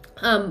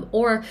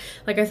 Or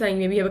like I said,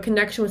 maybe you have a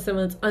connection with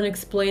someone that's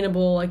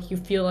unexplainable, like you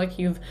feel like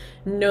you've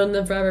known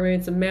them forever. Maybe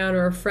it's a man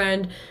or a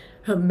friend,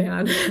 a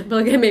man, but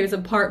like maybe it's a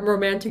part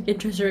romantic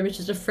interest, or maybe it's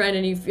just a friend,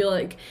 and you feel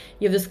like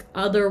you have this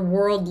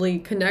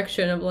otherworldly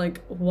connection of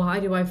like,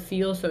 why do I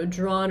feel so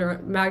drawn or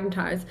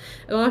magnetized?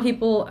 A lot of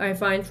people, I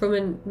find,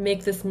 women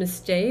make this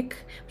mistake,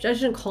 which I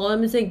shouldn't call it a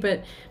mistake,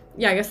 but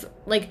yeah, I guess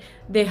like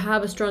they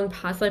have a strong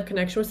past life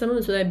connection with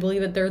someone, so they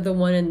believe that they're the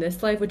one in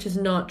this life, which is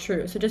not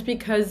true. So just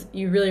because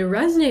you really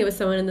resonate with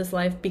someone in this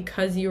life,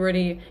 because your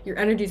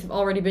energies have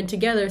already been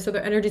together, so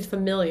their energy is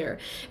familiar.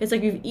 It's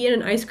like you've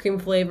eaten an ice cream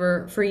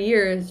flavor for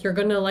years, you're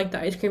gonna like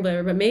the ice cream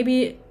flavor, but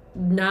maybe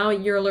now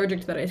you're allergic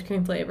to that ice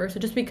cream flavor. So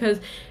just because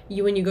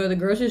when you go to the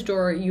grocery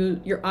store,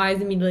 your eyes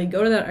immediately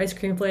go to that ice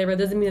cream flavor,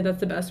 doesn't mean that that's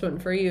the best one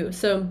for you.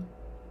 So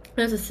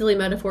that's a silly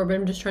metaphor, but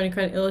I'm just trying to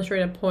kind of illustrate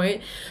a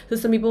point. So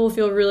some people will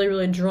feel really,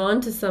 really drawn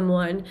to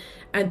someone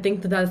and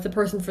think that that's the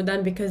person for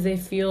them because they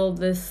feel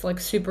this like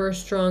super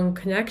strong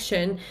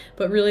connection,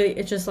 but really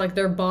it's just like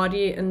their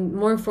body, and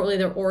more importantly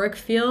their auric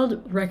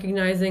field,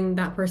 recognizing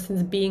that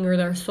person's being or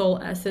their soul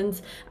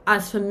essence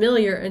as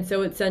familiar, and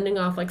so it's sending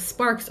off like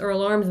sparks or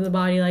alarms in the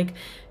body, like,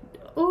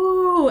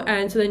 ooh,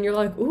 and so then you're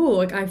like, ooh,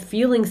 like I'm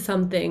feeling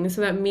something,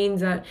 so that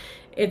means that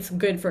it's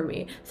good for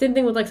me. Same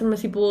thing with like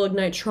sometimes people will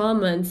ignite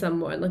trauma in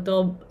someone, like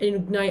they'll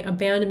ignite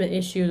abandonment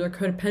issues or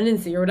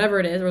codependency or whatever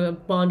it is, or they'll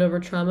bond over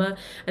trauma,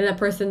 and that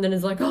person then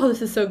is like, oh,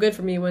 this is so good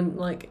for me, when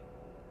like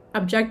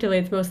objectively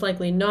it's most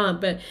likely not,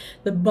 but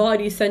the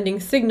body's sending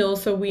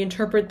signals, so we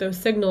interpret those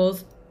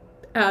signals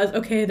as,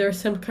 okay, there's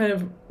some kind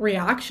of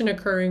reaction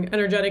occurring,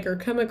 energetic or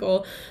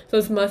chemical, so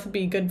this must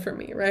be good for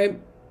me, right?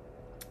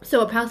 So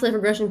what past life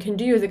regression can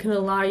do is it can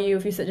allow you,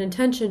 if you set an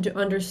intention, to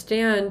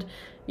understand,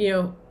 you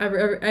know,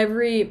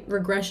 every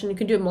regression. You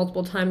can do it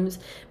multiple times.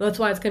 That's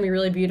why it's going to be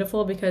really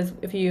beautiful, because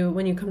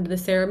when you come to the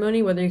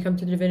ceremony, whether you come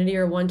to Divinity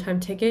or a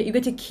one-time ticket, you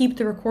get to keep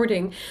the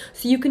recording.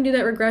 So you can do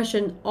that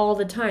regression all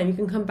the time. You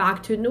can come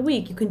back to it in a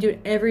week. You can do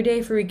it every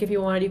day for a week if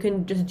you wanted. You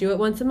can just do it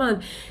once a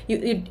month.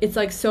 It's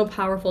like so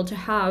powerful to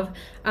have.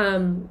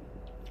 And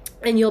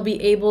you'll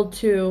be able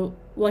to,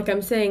 like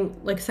I'm saying,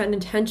 like set an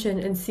intention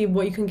and see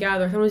what you can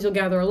gather. Sometimes you'll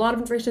gather a lot of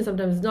information,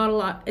 sometimes not a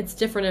lot. It's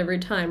different every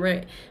time,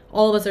 right?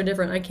 All of us are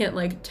different. I can't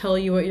like tell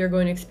you what you're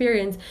going to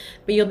experience,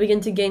 but you'll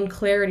begin to gain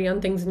clarity on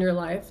things in your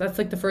life. That's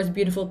like the first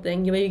beautiful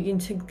thing. You'll begin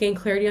to gain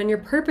clarity on your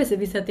purpose if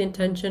you set the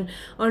intention,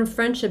 on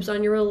friendships,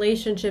 on your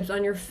relationships,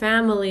 on your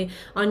family,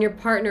 on your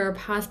partner or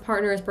past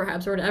partners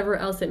perhaps, or whatever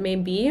else it may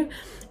be.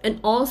 And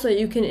also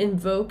you can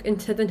invoke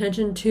and set the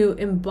intention to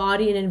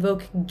embody and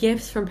invoke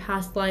gifts from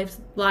past lives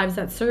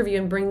that serve you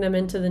and bring them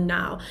into the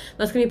now.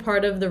 That's going to be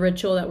part of the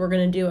ritual that we're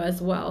going to do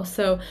as well.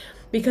 So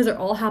because they're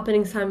all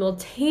happening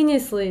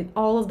simultaneously,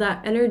 all of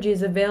that energy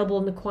is available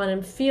in the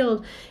quantum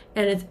field,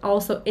 and it's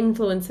also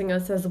influencing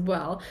us as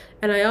well.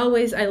 And I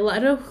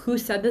don't know who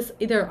said this,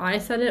 either I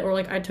said it or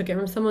like I took it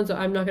from someone, so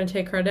I'm not going to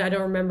take credit. I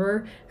don't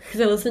remember,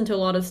 because I listen to a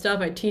lot of stuff,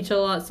 I teach a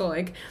lot, so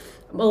like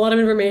a lot of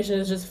information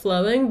is just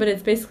flowing, but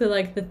it's basically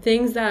like the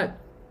things that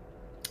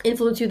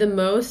influence you the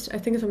most, I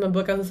think it's from a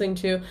book I was listening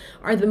to,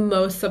 are the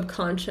most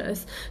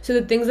subconscious. So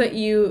the things that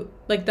you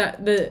like,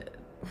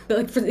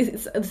 this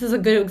is a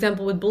good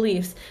example with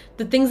beliefs.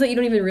 The things that you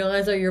don't even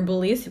realize are your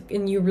beliefs,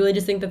 and you really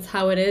just think that's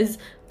how it is,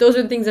 those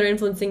are the things that are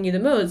influencing you the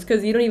most,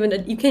 because you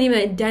can't even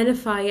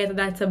identify yet that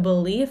that's a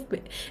belief.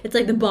 But it's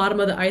like the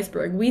bottom of the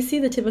iceberg. We see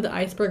the tip of the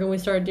iceberg when we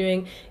start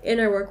doing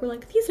inner work. We're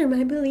like, these are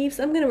my beliefs,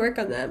 I'm going to work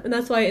on them. And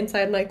that's why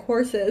inside my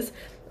courses,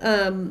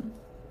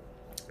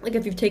 like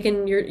if you've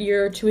taken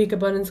your 2-week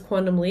abundance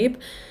quantum leap,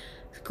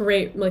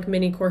 great like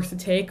mini course to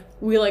take,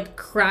 we like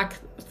crack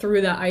through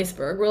that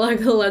iceberg. We're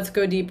like, oh, let's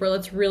go deeper,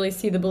 let's really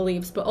see the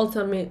beliefs. But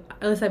ultimately,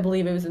 at least I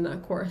believe it was in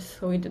that course,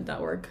 so we did that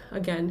work.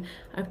 Again,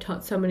 I've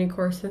taught so many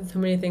courses, so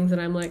many things,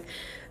 and I'm like,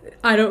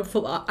 I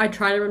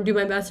try to do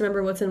my best to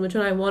remember what's in which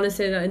one. I want to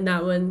say that in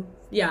that one,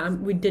 yeah,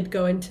 we did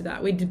go into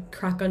that. We did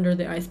crack under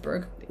the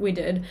iceberg. We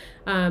did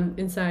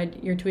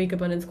inside your 2-week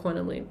abundance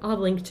quantum leap. I'll have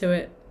a link to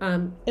it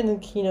in the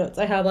keynotes.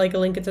 I have like a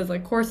link. It says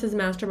like courses,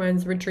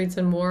 masterminds, retreats,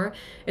 and more.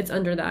 It's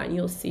under that, and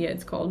you'll see it.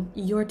 It's called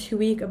Your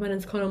 2-week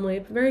abundance quantum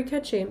leap. Very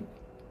catchy.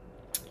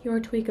 Your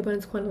 2-week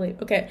abundance quantum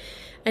leap. Okay.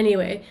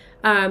 Anyway,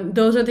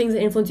 those are things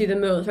that influence you the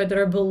most, right? That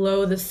are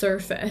below the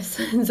surface.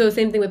 And so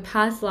same thing with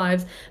past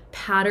lives,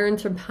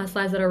 patterns from past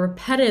lives that are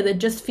repetitive, that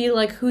just feel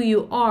like who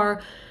you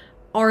are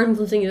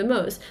influencing you the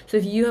most. So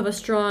if you have a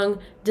strong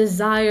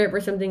desire for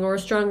something, or a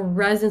strong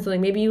resonance, something,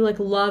 maybe you like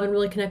love and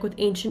really connect with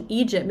ancient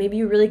Egypt, maybe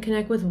you really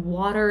connect with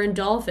water and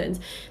dolphins,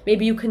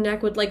 maybe you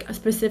connect with like a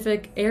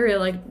specific area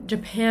like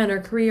Japan or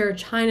Korea or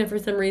China for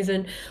some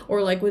reason,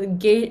 or like with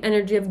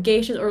energy of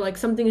geishas, or like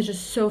something is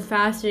just so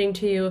fascinating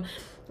to you.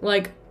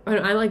 Like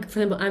I like,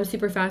 for example, I'm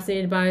super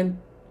fascinated by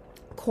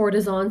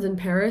courtesans in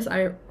Paris.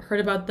 I heard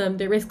about them.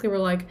 They basically were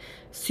like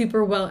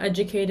super well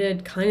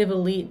educated, kind of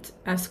elite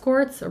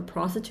escorts or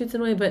prostitutes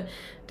in a way, but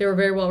they were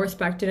very well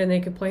respected, and they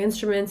could play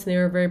instruments, and they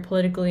were very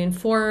politically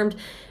informed,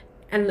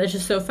 and it's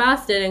just so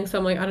fascinating. So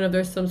I'm like, I don't know if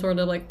there's some sort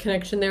of like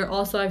connection there.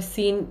 Also, I've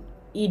seen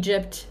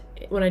Egypt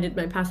when I did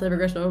my past life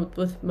regression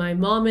with my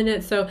mom in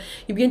it. So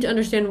you begin to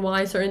understand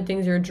why certain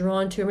things you're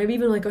drawn to, or maybe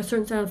even like a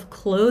certain style of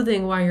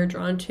clothing, why you're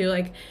drawn to.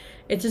 Like,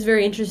 it's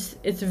just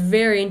it's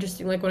very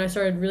interesting. Like, when I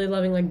started really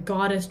loving like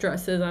goddess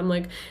dresses, I'm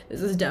like,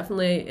 this is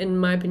definitely, in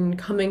my opinion,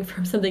 coming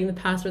from something in the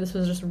past where this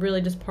was just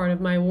really just part of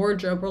my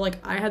wardrobe, where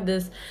like I had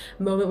this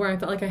moment where I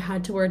felt like I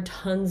had to wear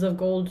tons of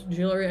gold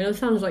jewelry. I know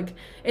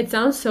it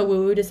sounds so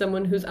woo-woo to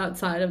someone who's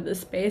outside of this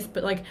space,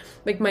 but like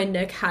my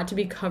neck had to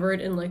be covered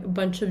in like a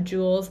bunch of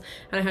jewels,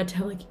 and I had to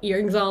have like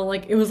earrings on.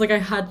 Like, it was like I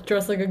had to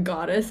dress like a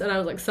goddess, and I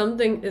was like,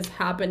 something is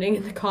happening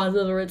in the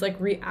cosmos where it's like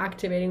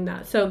reactivating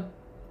that. So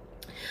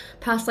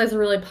past lives are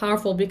really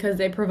powerful because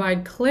they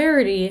provide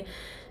clarity,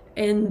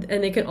 and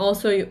they can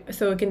also,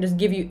 so it can just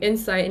give you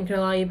insight and can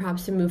allow you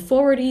perhaps to move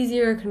forward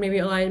easier, can maybe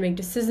allow you to make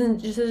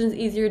decisions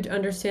easier, to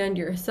understand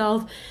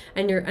yourself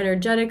and your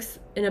energetics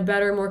in a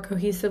better, more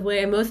cohesive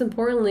way. And most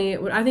importantly,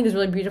 what I think is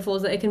really beautiful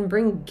is that it can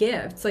bring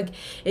gifts. Like,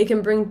 it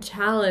can bring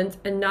talents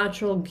and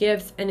natural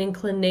gifts and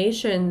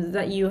inclinations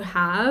that you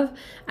have,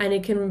 and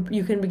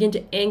you can begin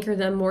to anchor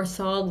them more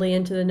solidly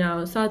into the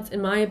now. So that's,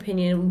 in my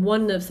opinion,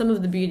 some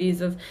of the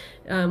beauties of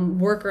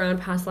work around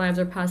past lives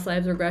or past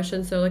lives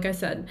regression. So like I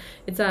said,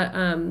 it's at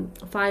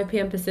 5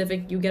 p.m.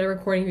 Pacific. You get a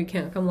recording if you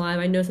can't come live.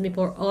 I know some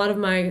people, a lot of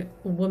my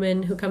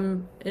women who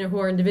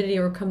are in Divinity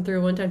or come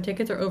through one-time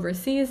tickets are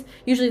overseas.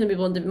 Usually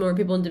more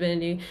people in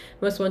Divinity.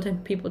 Most one-time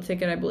people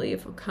ticket, I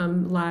believe, will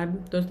come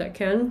live, those that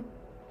can.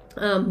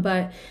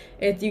 But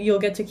you'll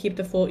get to have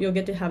the full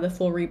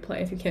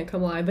replay if you can't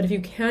come live. But if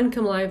you can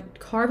come live,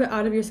 carve it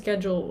out of your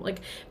schedule. Like,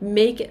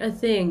 make it a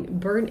thing.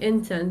 Burn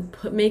incense.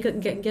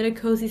 Get a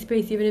cozy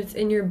space, even if it's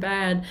in your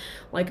bed.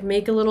 Like,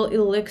 make a little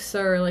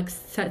elixir. Like,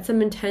 set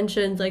some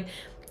intentions. Like,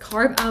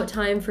 carve out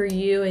time for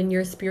you and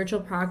your spiritual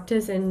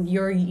practice and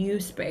your you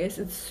space.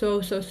 It's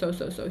so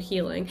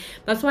healing.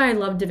 That's why I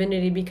love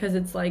Divinity, because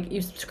it's like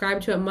you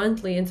subscribe to it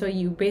monthly, and so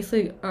you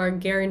basically are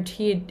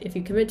guaranteed, if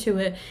you commit to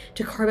it,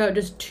 to carve out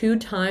just 2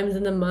 times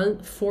in the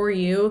month for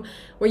you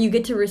where you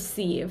get to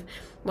receive.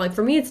 Like,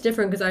 for me, it's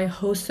different because I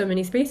host so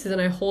many spaces and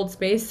I hold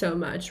space so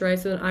much, right?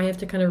 So then I have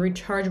to kind of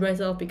recharge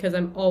myself because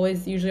I'm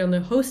always usually on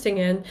the hosting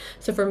end.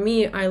 So for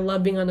me, I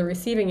love being on the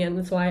receiving end.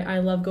 That's why I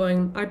love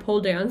I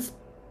pole dance.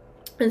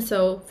 And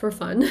so, for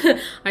fun,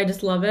 I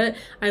just love it.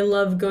 I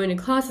love going to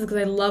classes because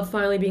I love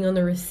finally being on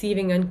the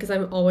receiving end, because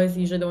I'm always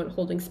usually the one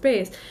holding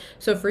space.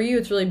 So for you,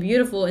 it's really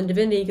beautiful in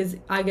Divinity because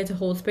I get to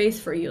hold space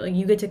for you. Like,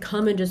 you get to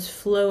come and just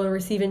flow and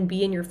receive and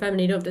be in your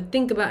feminine. You don't have to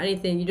think about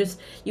anything.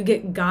 You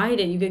get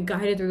guided. You get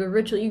guided through the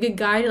ritual. You get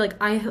guided. Like,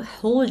 I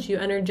hold you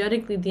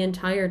energetically the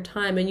entire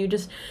time, and you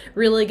just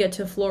really get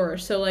to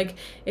flourish. So, like,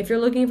 if you're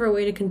looking for a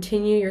way to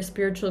continue your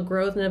spiritual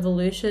growth and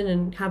evolution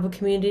and have a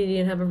community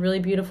and have a really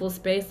beautiful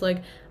space,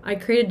 like, I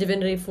created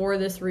Divinity for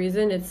this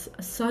reason. It's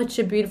such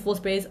a beautiful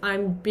space.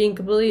 I'm being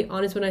completely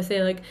honest when I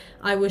say, like,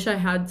 I wish I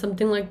had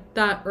something like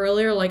that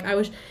earlier. Like, I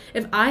wish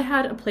if I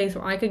had a place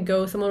where I could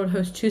go, someone would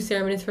host 2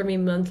 ceremonies for me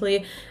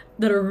monthly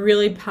that are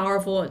really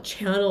powerful,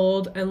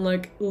 channeled, and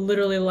like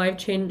literally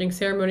life-changing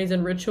ceremonies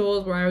and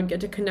rituals, where I would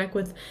get to connect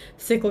with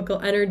cyclical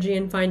energy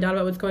and find out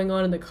about what's going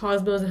on in the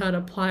cosmos and how to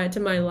apply it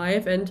to my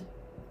life. And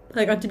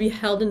I got to be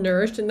held and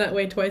nourished in that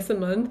way twice a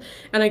month,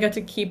 and I got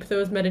to keep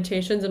those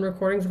meditations and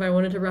recordings if I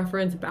wanted to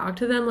reference back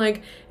to them.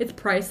 Like, it's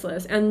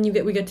priceless. And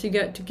we get to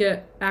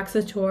get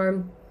access to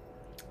our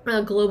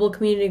global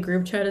community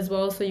group chat as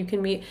well, so you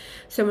can meet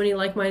so many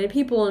like-minded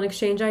people and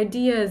exchange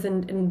ideas.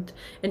 And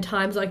in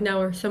times like now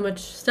where so much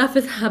stuff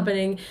is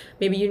happening,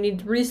 maybe you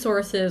need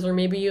resources, or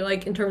maybe you,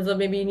 like, in terms of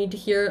maybe you need to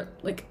hear,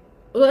 like,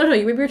 well, I don't know,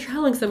 maybe you're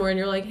traveling somewhere and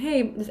you're like,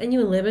 hey, does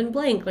anyone live in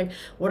blank? Like,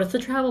 what is the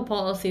travel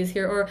policies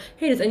here? Or,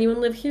 hey, does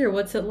anyone live here?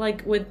 What's it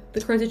like with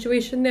the current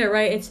situation there,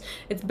 right?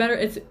 It's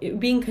better.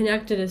 Being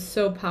connected is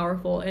so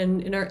powerful,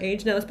 and in our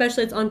age now,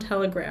 especially, it's on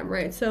Telegram,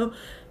 right? So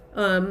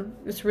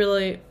it's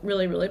really,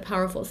 really, really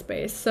powerful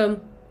space.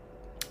 So,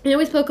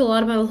 we spoke a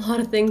lot about a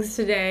lot of things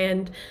today,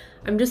 and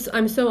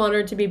I'm so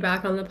honored to be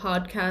back on the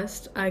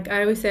podcast. I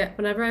always say,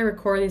 whenever I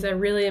record these, I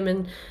really am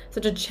in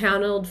such a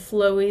channeled,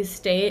 flowy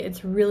state.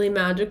 It's really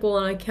magical,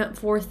 and I can't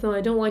force them.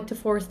 I don't like to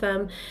force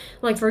them.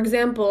 Like, for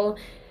example,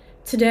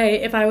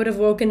 today, if I would have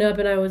woken up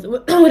and I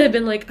would have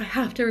been like, I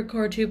have to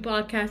record 2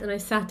 podcasts, and I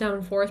sat down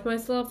and forced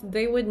myself,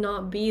 they would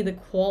not be the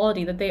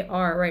quality that they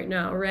are right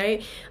now,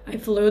 right? I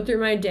flowed through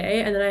my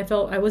day, and then I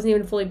felt I wasn't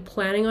even fully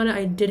planning on it.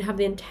 I did have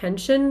the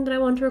intention that I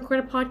wanted to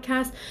record a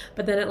podcast,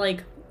 but then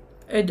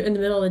in the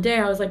middle of the day,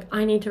 I was like,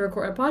 I need to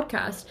record a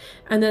podcast.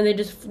 And then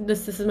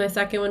this is my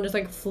second one, just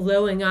like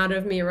flowing out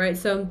of me, right?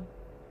 So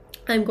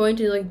I'm going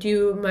to like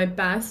do my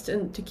best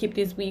and to keep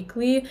these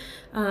weekly.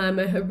 I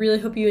really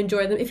hope you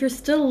enjoy them. If you're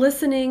still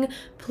listening,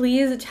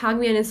 please tag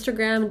me on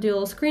Instagram, do a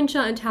little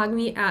screenshot and tag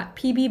me at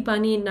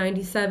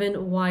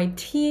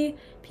pbbunny97yt.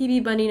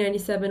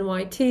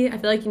 pbbunny97yt. I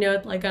feel like,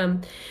 like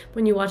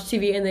when you watch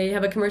TV and they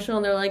have a commercial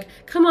and they're like,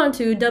 come on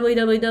to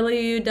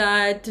www.com,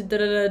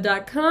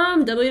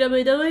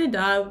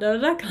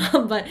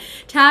 www.com, but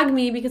tag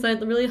me because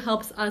it really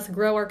helps us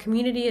grow our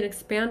community and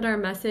expand our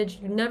message.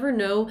 You never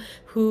know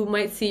who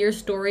might see your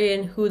story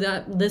and who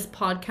this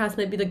podcast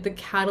might be like the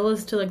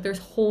catalyst to like their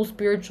whole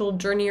spiritual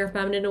journey or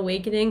feminine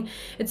awakening.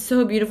 It's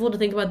so beautiful to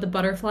think about the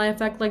butterfly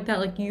effect like that.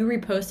 Like you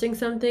reposting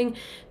something,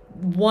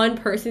 one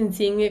person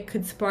seeing it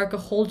could spark a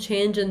whole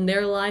change in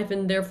their life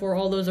and therefore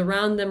all those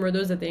around them or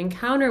those that they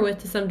encounter with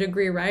to some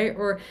degree, right?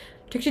 Or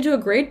actually to a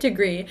great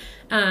degree.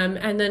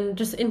 And then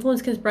just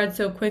influence can spread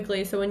so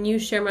quickly. So when you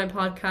share my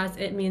podcast,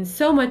 it means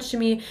so much to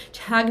me.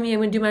 Tag me. I'm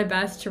going to do my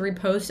best to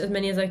repost as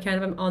many as I can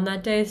if I'm on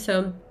that day.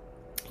 So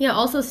yeah,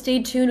 also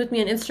stay tuned with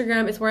me on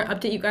Instagram. It's where I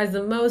update you guys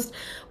the most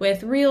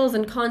with reels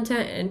and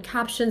content and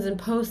captions and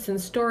posts and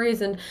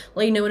stories and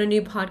let you know when a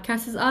new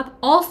podcast is up.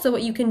 Also,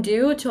 what you can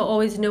do to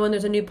always know when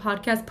there's a new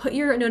podcast, put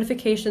your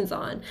notifications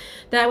on.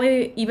 That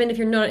way, even if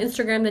you're not on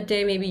Instagram that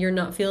day, maybe you're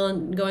not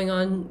feeling going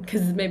on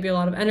because there's maybe a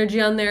lot of energy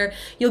on there,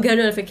 you'll get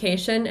a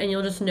notification and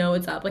you'll just know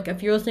it's up. Like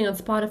if you're listening on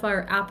Spotify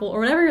or Apple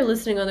or whatever you're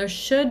listening on, there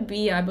should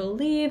be, I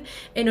believe,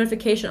 a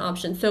notification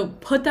option. So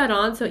put that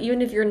on. So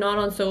even if you're not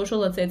on social,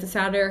 let's say it's a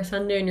Saturday or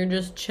Sunday and you're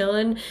just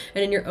chilling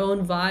and in your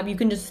own vibe, you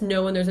can just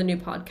know when there's a new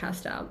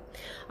podcast out.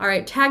 All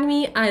right, tag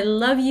me. I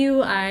love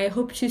you. I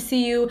hope to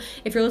see you.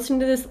 If you're listening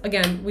to this,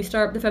 again, we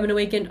start the Feminine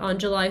Awakened on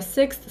July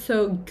 6th,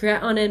 so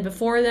get on in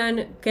before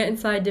then. Get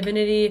inside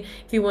Divinity.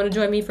 If you want to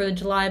join me for the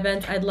July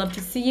event, I'd love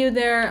to see you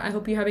there. I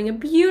hope you're having a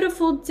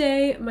beautiful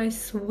day, my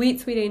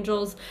sweet, sweet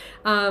angels.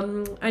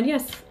 And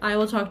yes, I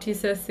will talk to you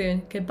so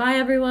soon. Goodbye,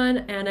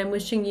 everyone, and I'm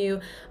wishing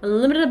you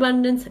unlimited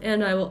abundance,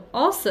 and I will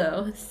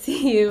also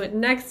see you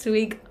next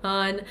week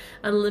on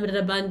Unlimited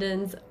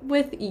Abundance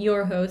with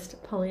your host,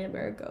 Paulina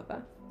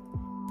Maragova.